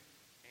future.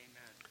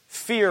 Amen.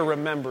 Fear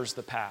remembers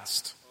the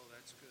past. Oh,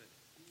 that's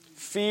good.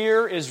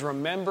 Fear is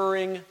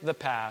remembering the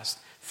past.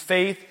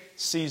 Faith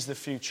sees the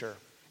future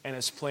and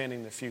is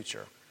planning the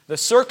future. The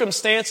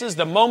circumstances,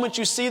 the moment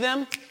you see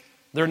them,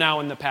 they're now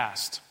in the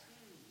past.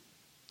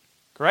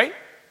 Right?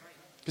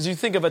 Because you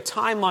think of a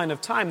timeline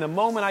of time. The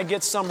moment I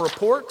get some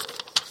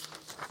report,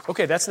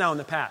 okay, that's now in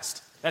the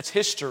past. That's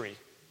history.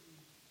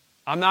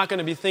 I'm not going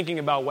to be thinking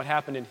about what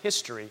happened in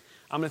history.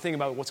 I'm going to think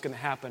about what's going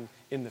to happen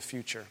in the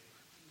future.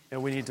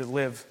 And we need to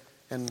live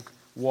and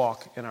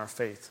walk in our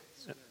faith.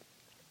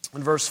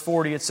 In verse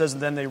 40, it says,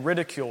 and then they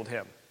ridiculed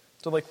him.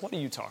 So like, what are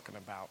you talking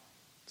about?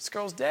 This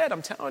girl's dead,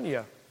 I'm telling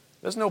you.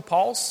 There's no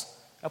pulse.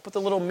 I put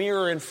the little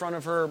mirror in front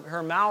of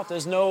her mouth.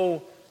 There's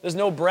no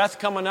breath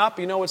coming up.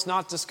 You know it's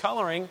not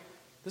discoloring.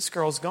 This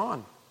girl's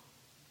gone.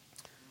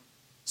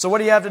 So what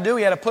do you have to do?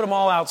 You had to put them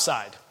all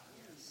outside.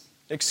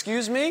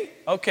 Excuse me?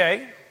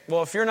 Okay.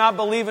 Well, if you're not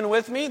believing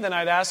with me, then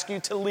I'd ask you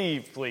to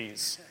leave,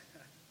 please.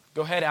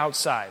 Go ahead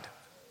outside.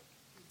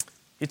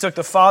 He took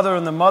the father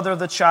and the mother of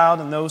the child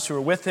and those who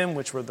were with him,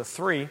 which were the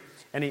three,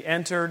 and he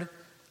entered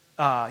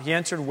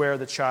where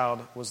the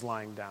child was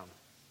lying down.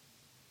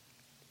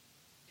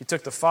 He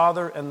took the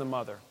father and the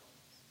mother.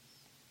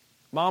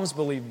 Moms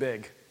believe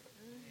big.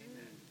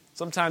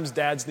 Sometimes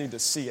dads need to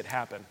see it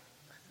happen.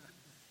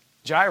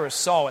 Jairus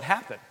saw it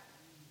happen.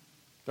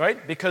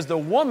 Right? Because the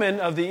woman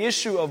of the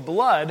issue of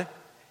blood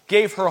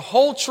gave her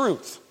whole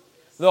truth.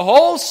 The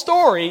whole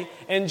story,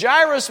 and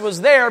Jairus was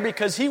there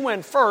because he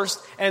went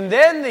first, and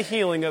then the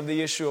healing of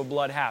the issue of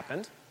blood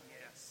happened.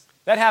 Yes.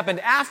 That happened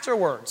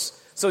afterwards.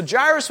 So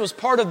Jairus was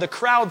part of the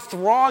crowd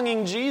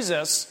thronging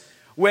Jesus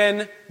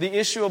when the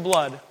issue of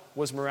blood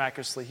was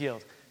miraculously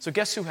healed. So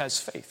guess who has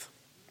faith?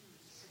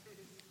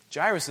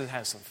 Jairus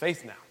has some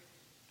faith now.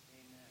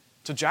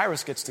 So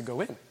Jairus gets to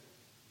go in.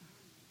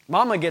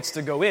 Mama gets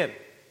to go in.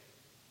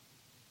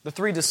 The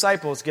 3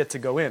 disciples get to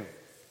go in.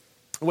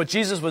 What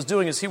Jesus was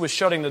doing is he was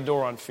shutting the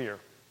door on fear.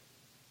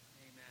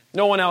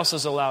 No one else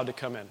is allowed to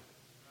come in.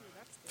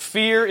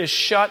 Fear is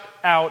shut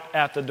out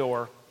at the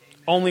door.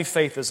 Only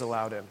faith is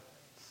allowed in.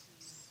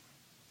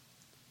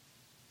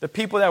 The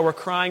people that were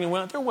crying and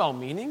went, they're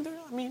well-meaning.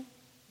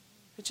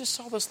 They just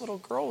saw this little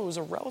girl who was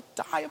a relative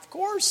die, of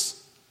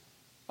course.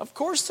 Of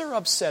course they're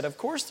upset. Of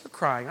course they're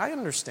crying. I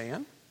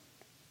understand.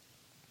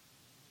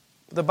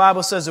 But the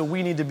Bible says that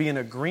we need to be in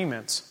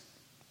agreement.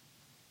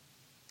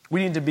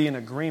 We need to be in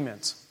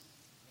agreement.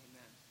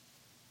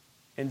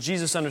 And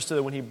Jesus understood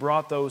that when he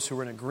brought those who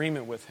were in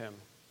agreement with him,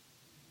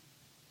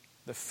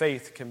 the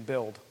faith can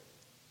build.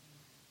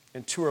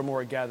 And 2 or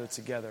more are gathered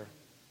together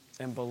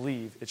and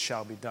believe it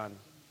shall be done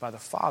by the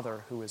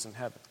Father who is in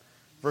heaven.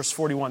 Verse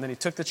 41, then he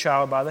took the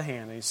child by the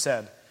hand and he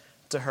said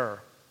to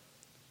her,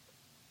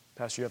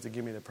 Pastor, you have to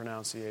give me the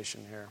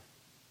pronunciation here.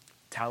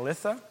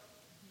 Talitha?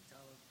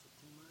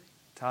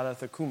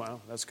 Talitha kumai.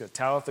 That's good.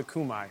 Talitha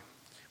kumai,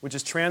 which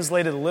is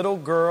translated, little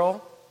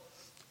girl,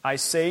 I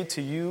say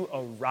to you,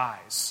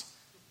 arise.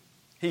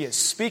 He is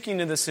speaking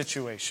to the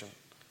situation.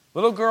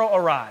 Little girl,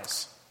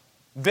 arise.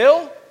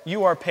 Bill,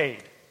 you are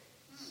paid.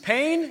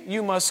 Pain,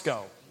 you must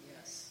go.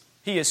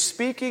 He is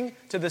speaking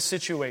to the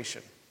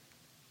situation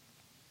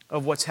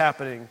of what's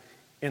happening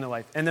in her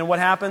life. And then what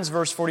happens?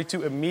 Verse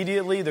 42,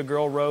 immediately the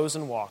girl rose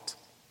and walked,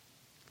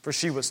 for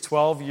she was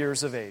 12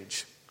 years of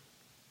age.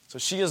 So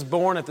she is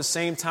born at the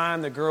same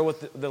time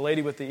the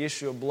lady with the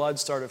issue of blood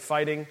started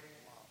fighting.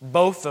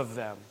 Both of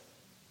them.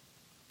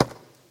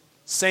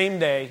 Same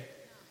day,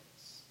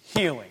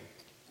 healing.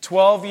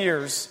 12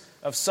 years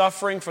of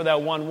suffering for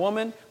that one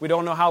woman. We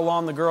don't know how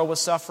long the girl was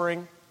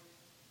suffering.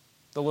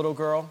 The little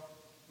girl.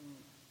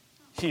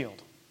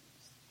 Healed.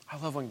 I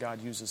love when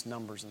God uses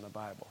numbers in the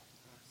Bible.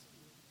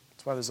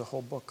 That's why there's a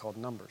whole book called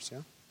Numbers,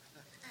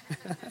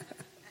 yeah?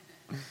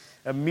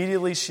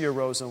 Immediately she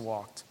arose and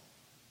walked,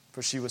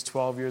 for she was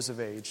 12 years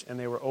of age, and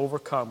they were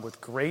overcome with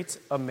great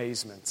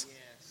amazement.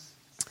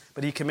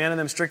 But he commanded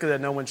them strictly that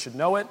no one should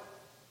know it,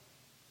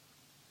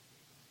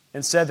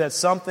 and said that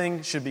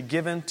something should be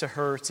given to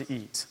her to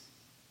eat.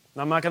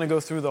 Now, I'm not going to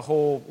go through the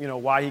whole,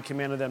 why he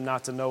commanded them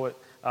not to know it,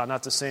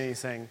 not to say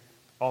anything,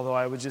 although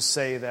I would just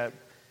say that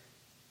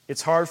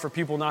it's hard for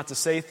people not to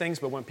say things,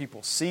 but when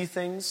people see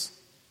things,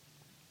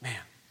 man,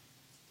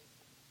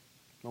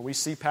 when we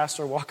see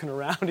Pastor walking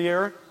around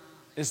here,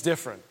 it's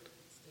different.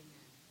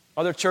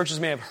 Other churches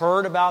may have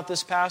heard about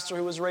this pastor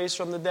who was raised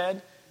from the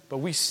dead, but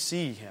we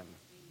see him.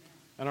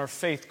 And our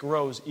faith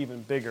grows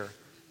even bigger,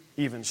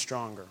 even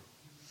stronger.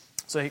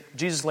 So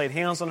Jesus laid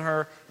hands on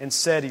her and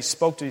said, he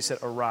said,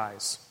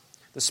 arise.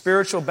 The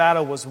spiritual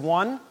battle was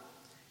won.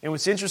 And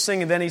what's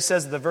interesting, and then he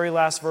says at the very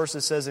last verse,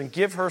 it says, and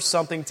give her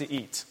something to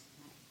eat.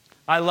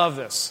 I love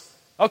this.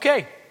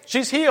 Okay,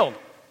 she's healed.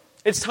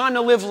 It's time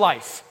to live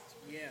life.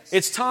 Yes.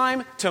 It's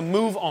time to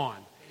move on.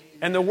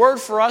 And the word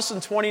for us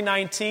in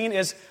 2019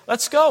 is,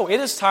 let's go. It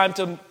is time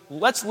to,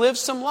 let's live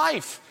some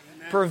life.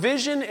 Amen.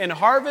 Provision and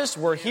harvest,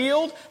 we're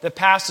healed. The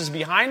past is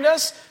behind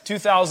us.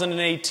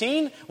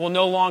 2018 will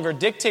no longer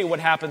dictate what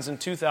happens in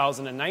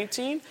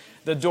 2019.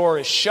 The door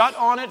is shut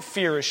on it.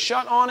 Fear is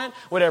shut on it.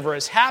 Whatever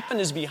has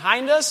happened is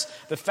behind us.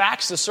 The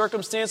facts, the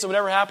circumstances,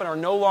 whatever happened are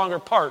no longer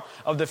part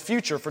of the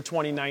future for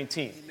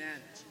 2019. Amen.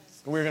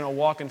 We're going to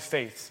walk in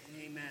faith.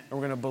 Amen. And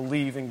we're going to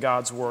believe in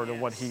God's word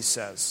and what he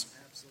says.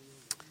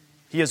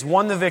 He has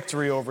won the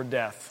victory over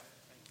death.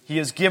 He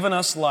has given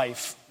us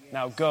life.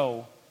 Now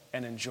go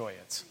and enjoy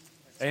it.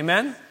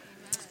 Amen?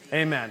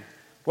 Amen.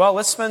 Well,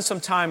 let's spend some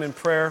time in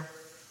prayer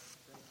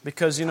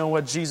because you know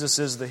what? Jesus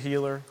is the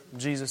healer.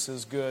 Jesus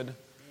is good.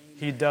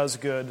 He does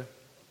good.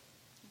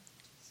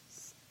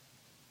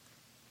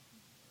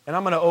 And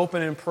I'm going to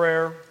open in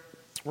prayer.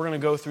 We're going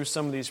to go through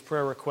some of these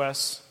prayer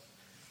requests.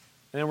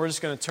 And then we're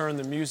just going to turn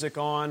the music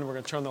on. We're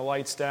going to turn the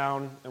lights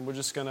down. And we're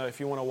just going to, if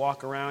you want to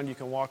walk around, you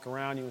can walk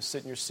around. You can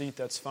sit in your seat,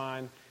 that's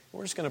fine.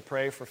 We're just going to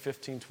pray for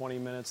 15, 20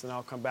 minutes, and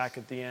I'll come back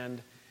at the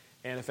end.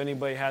 And if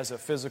anybody has a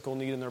physical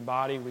need in their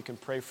body, we can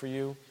pray for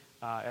you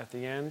at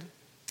the end.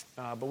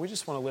 But we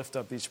just want to lift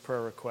up these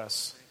prayer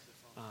requests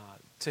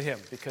to him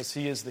because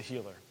he is the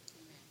healer.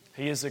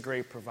 He is a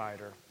great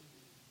provider.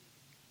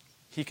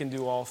 He can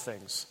do all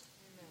things.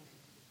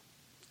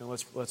 And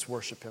let's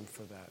worship him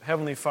for that.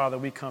 Heavenly Father,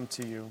 we come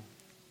to you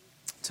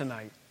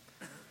tonight.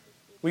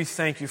 We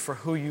thank you for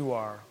who you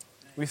are.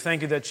 We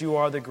thank you that you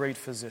are the great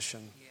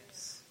physician.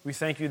 We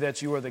thank you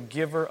that you are the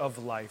giver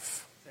of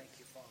life. Thank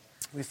you, Father.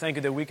 We thank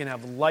you that we can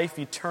have life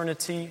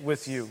eternity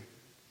with you.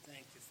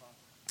 Thank you,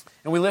 Father.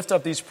 And we lift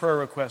up these prayer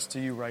requests to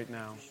you right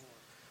now.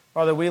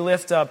 Father, we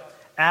lift up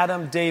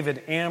Adam,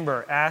 David,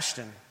 Amber,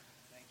 Ashton.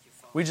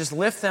 We just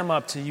lift them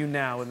up to you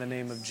now in the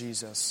name of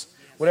Jesus.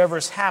 Whatever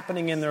is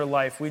happening in their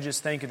life, we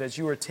just thank you that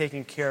you are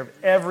taking care of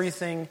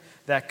everything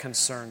that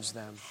concerns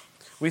them.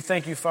 We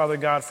thank you, Father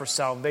God, for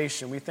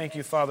salvation. We thank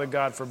you, Father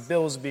God, for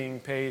bills being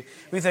paid.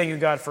 We thank you,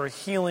 God, for a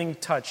healing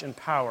touch and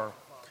power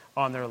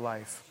on their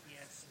life.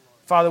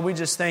 Father, we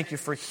just thank you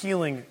for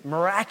healing,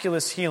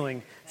 miraculous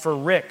healing for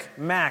Rick,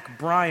 Mac,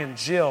 Brian,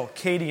 Jill,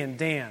 Katie, and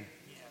Dan.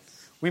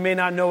 We may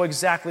not know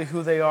exactly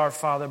who they are,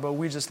 Father, but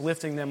we're just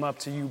lifting them up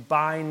to you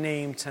by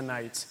name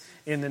tonight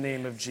in the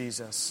name of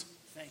Jesus.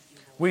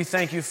 We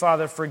thank you,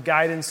 Father, for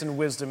guidance and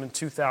wisdom in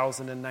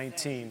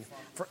 2019,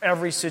 for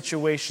every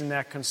situation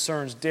that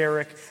concerns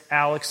Derek,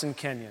 Alex, and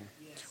Kenyon.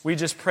 We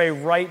just pray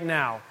right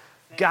now,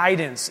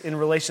 guidance in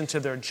relation to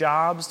their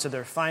jobs, to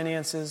their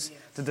finances,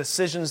 the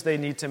decisions they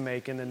need to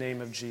make in the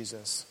name of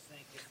Jesus.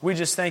 We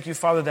just thank you,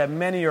 Father, that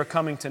many are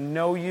coming to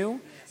know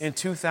you in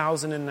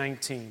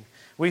 2019.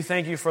 We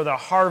thank you for the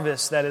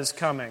harvest that is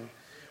coming.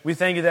 We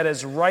thank you that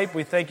is ripe.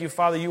 We thank you,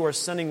 Father, you are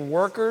sending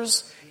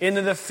workers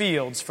into the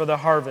fields for the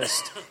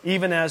harvest,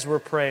 even as we're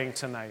praying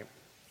tonight.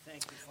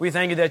 We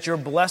thank you that your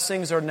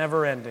blessings are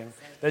never ending,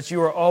 that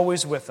you are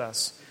always with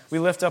us. We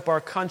lift up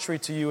our country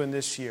to you in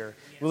this year.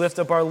 We lift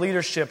up our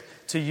leadership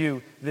to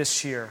you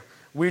this year.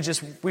 We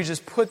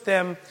just put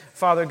them,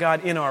 Father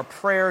God, in our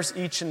prayers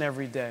each and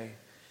every day.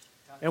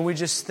 And we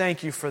just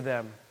thank you for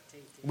them.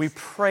 We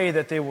pray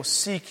that they will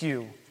seek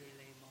you,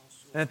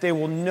 and that they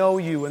will know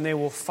you, and they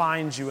will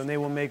find you, and they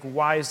will make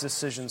wise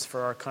decisions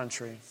for our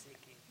country.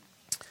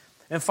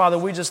 And Father,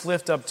 we just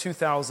lift up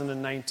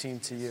 2019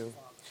 to you.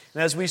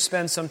 And as we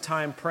spend some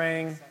time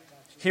praying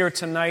here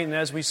tonight, and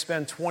as we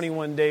spend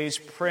 21 days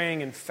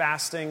praying and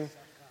fasting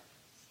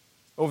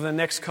over the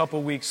next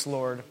couple weeks,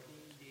 Lord,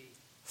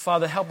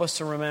 Father, help us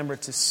to remember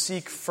to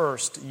seek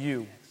first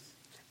you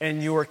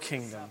and your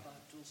kingdom.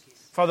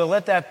 Father,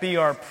 let that be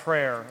our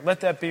prayer. Let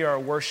that be our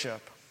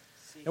worship.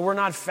 And we're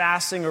not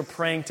fasting or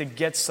praying to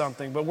get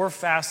something, but we're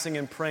fasting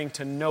and praying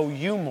to know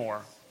you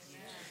more.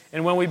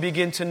 And when we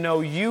begin to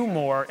know you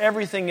more,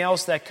 everything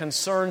else that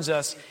concerns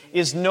us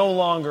is no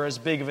longer as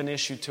big of an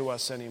issue to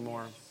us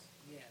anymore.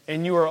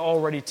 And you are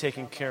already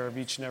taking care of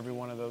each and every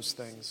one of those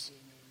things.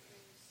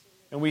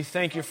 And we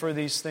thank you for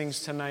these things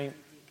tonight.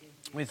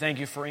 We thank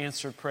you for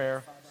answered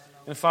prayer.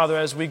 And Father,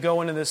 as we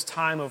go into this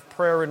time of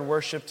prayer and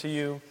worship to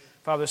you,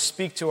 Father,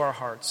 speak to our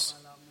hearts.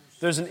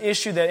 There's an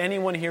issue that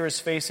anyone here is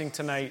facing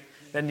tonight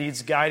that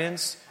needs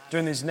guidance.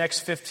 During these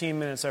next 15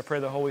 minutes, I pray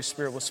the Holy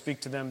Spirit will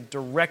speak to them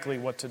directly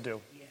what to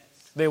do.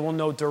 They will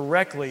know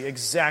directly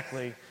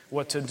exactly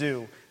what to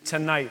do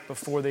tonight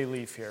before they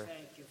leave here.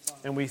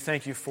 And we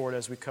thank you for it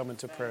as we come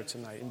into prayer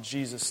tonight. In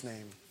Jesus'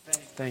 name,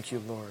 thank you,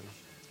 Lord.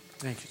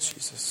 Thank you,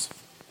 Jesus.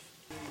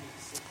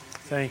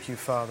 Thank you,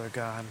 Father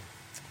God.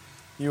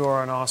 You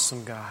are an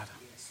awesome God.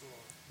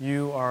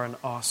 You are an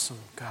awesome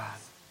God.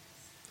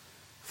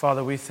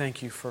 Father, we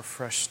thank you for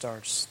fresh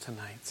starts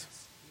tonight.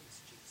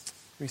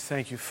 We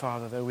thank you,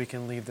 Father, that we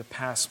can leave the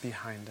past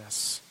behind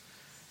us.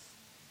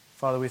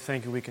 Father, we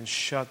thank you we can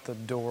shut the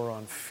door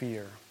on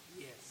fear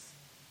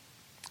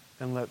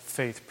and let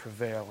faith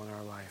prevail in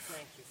our life.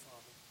 Thank you,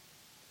 Father.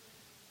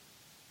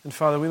 And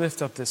Father, we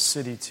lift up this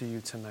city to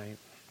you tonight.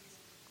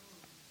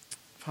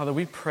 Father,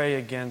 we pray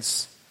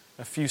against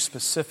a few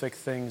specific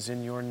things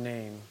in your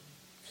name.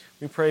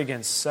 We pray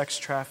against sex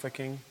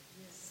trafficking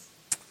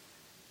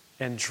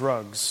and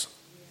drugs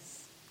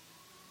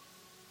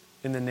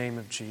in the name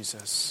of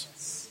Jesus.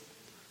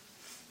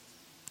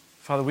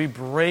 Father, we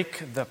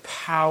break the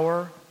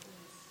power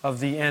of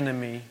the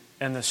enemy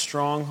and the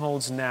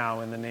strongholds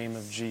now in the name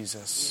of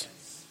Jesus.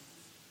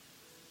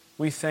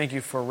 We thank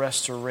you for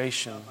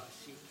restoration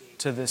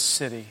to this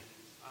city.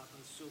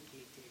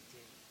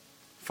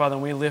 Father,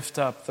 we lift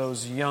up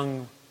those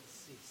young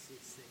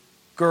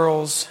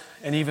girls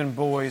and even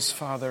boys,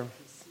 Father.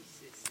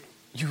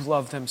 You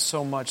love them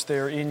so much. They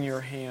are in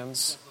your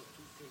hands.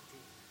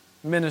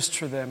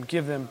 Minister them.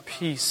 Give them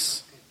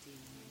peace.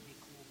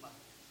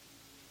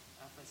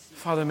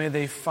 Father, may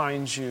they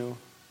find you,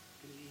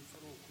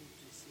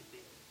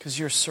 because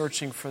you're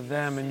searching for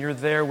them and you're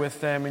there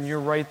with them and you're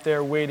right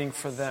there waiting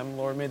for them.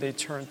 Lord, may they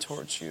turn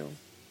towards you.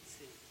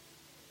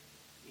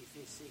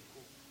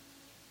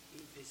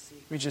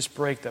 We just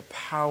break the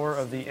power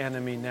of the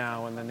enemy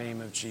now in the name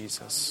of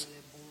Jesus.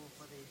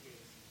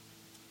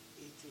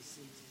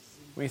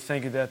 We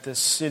thank you that this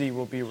city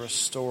will be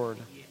restored.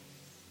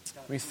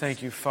 We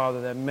thank you,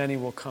 Father, that many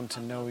will come to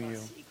know you.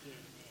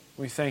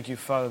 We thank you,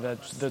 Father,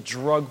 that the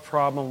drug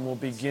problem will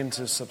begin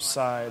to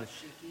subside.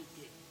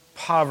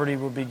 Poverty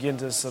will begin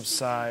to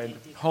subside.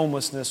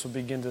 Homelessness will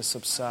begin to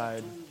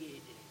subside.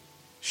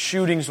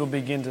 Shootings will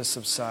begin to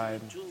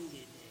subside.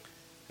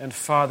 And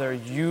Father,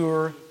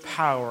 your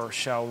power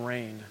shall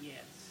reign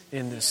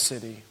in this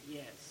city.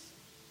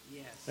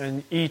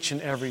 And each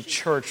and every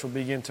church will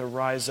begin to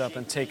rise up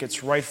and take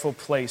its rightful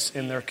place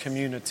in their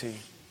community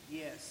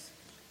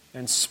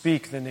and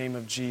speak the name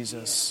of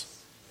Jesus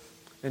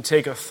and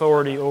take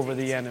authority over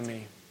the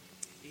enemy.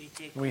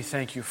 We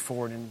thank you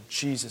for it in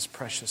Jesus'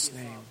 precious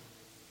name.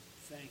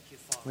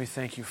 We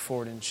thank you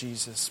for it in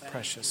Jesus'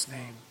 precious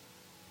name.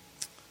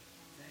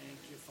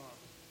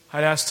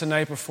 I'd ask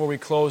tonight before we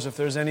close if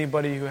there's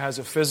anybody who has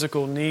a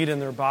physical need in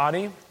their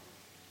body.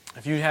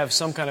 If you have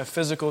some kind of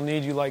physical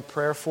need you'd like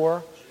prayer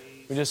for,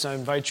 we just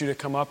invite you to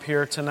come up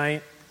here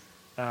tonight,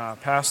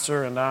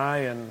 Pastor and I,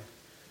 and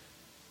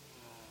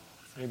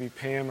maybe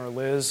Pam or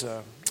Liz,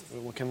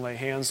 we can lay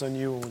hands on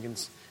you and we can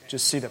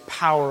just see the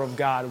power of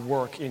God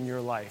work in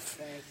your life.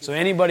 So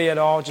anybody at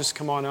all, just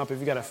come on up. If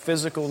you've got a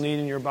physical need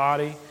in your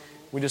body,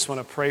 we just want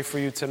to pray for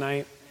you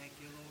tonight.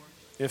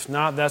 If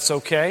not, that's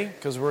okay,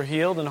 because we're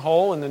healed and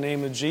whole in the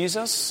name of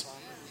Jesus.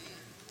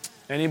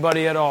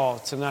 Anybody at all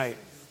tonight?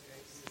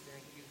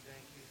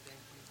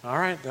 All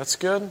right, that's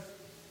good.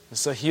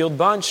 It's a healed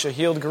bunch, a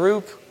healed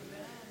group.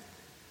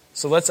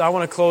 So I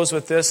want to close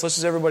with this. Let's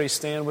just everybody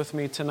stand with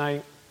me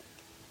tonight.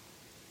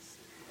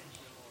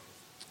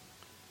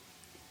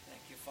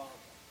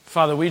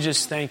 Father, we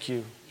just thank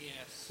you.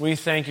 We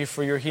thank you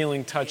for your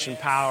healing touch and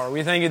power.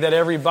 We thank you that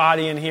every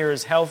body in here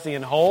is healthy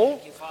and whole.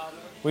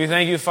 We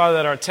thank you, Father,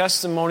 that our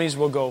testimonies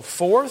will go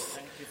forth.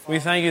 We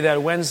thank you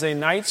that Wednesday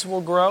nights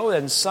will grow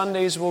and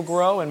Sundays will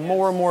grow and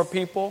more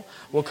people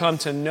will come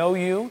to know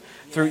you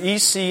through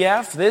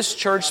ECF, this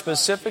church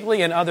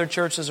specifically, and other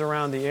churches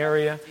around the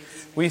area.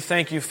 We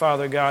thank you,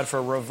 Father God,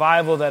 for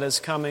revival that is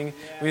coming.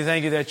 We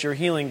thank you that your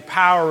healing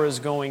power is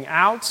going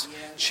out,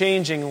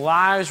 changing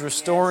lives,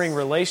 restoring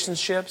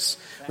relationships.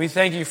 We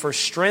thank you for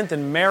strength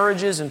in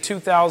marriages in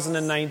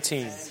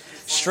 2019.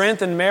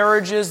 Strength in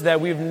marriages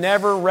that we've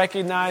never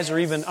recognized or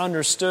even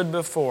understood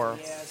before.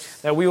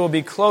 That we will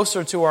be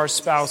closer to our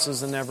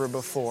spouses than ever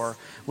before.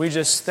 We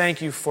just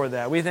thank you for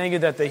that. We thank you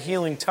that the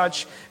healing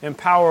touch and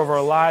power of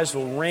our lives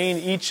will reign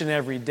each and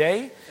every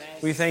day.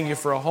 We thank you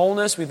for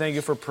wholeness. We thank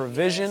you for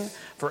provision,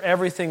 for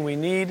everything we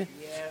need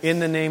in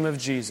the name of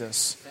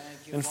Jesus.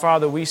 And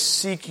Father, we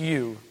seek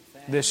you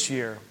this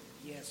year.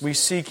 We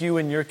seek you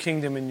in your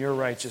kingdom and your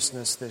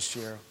righteousness this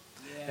year.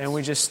 And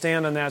we just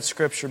stand on that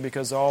scripture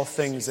because all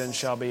things then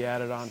shall be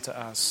added unto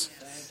us.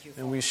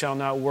 And we shall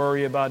not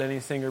worry about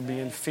anything or be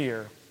in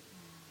fear.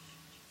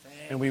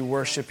 And we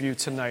worship you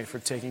tonight for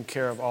taking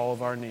care of all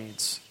of our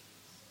needs.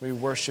 We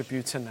worship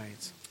you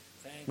tonight.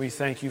 We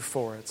thank you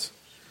for it.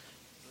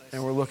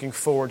 And we're looking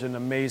forward to an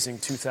amazing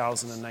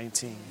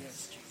 2019.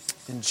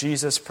 In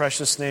Jesus'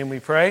 precious name we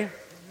pray.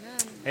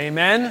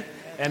 Amen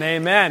and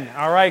amen.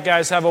 All right,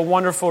 guys, have a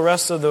wonderful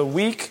rest of the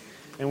week,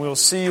 and we'll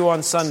see you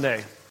on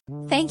Sunday.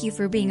 Thank you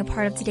for being a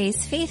part of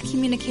today's Faith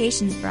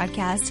Communications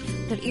broadcast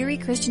of Erie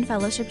Christian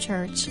Fellowship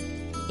Church.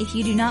 If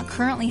you do not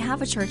currently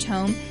have a church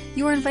home,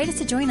 you are invited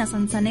to join us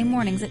on Sunday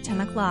mornings at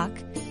 10 o'clock.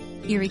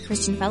 Erie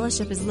Christian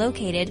Fellowship is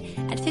located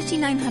at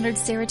 5900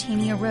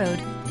 Saratania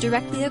Road,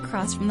 directly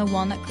across from the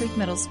Walnut Creek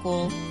Middle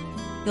School.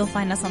 You'll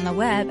find us on the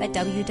web at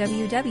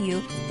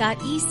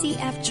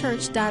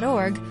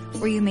www.ecfchurch.org,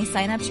 where you may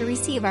sign up to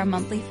receive our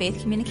monthly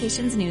Faith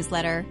Communications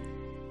newsletter.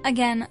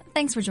 Again,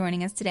 thanks for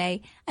joining us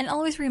today, and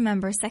always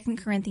remember 2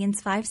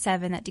 Corinthians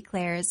 5:7 that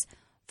declares,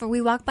 "For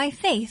we walk by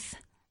faith,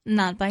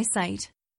 not by sight."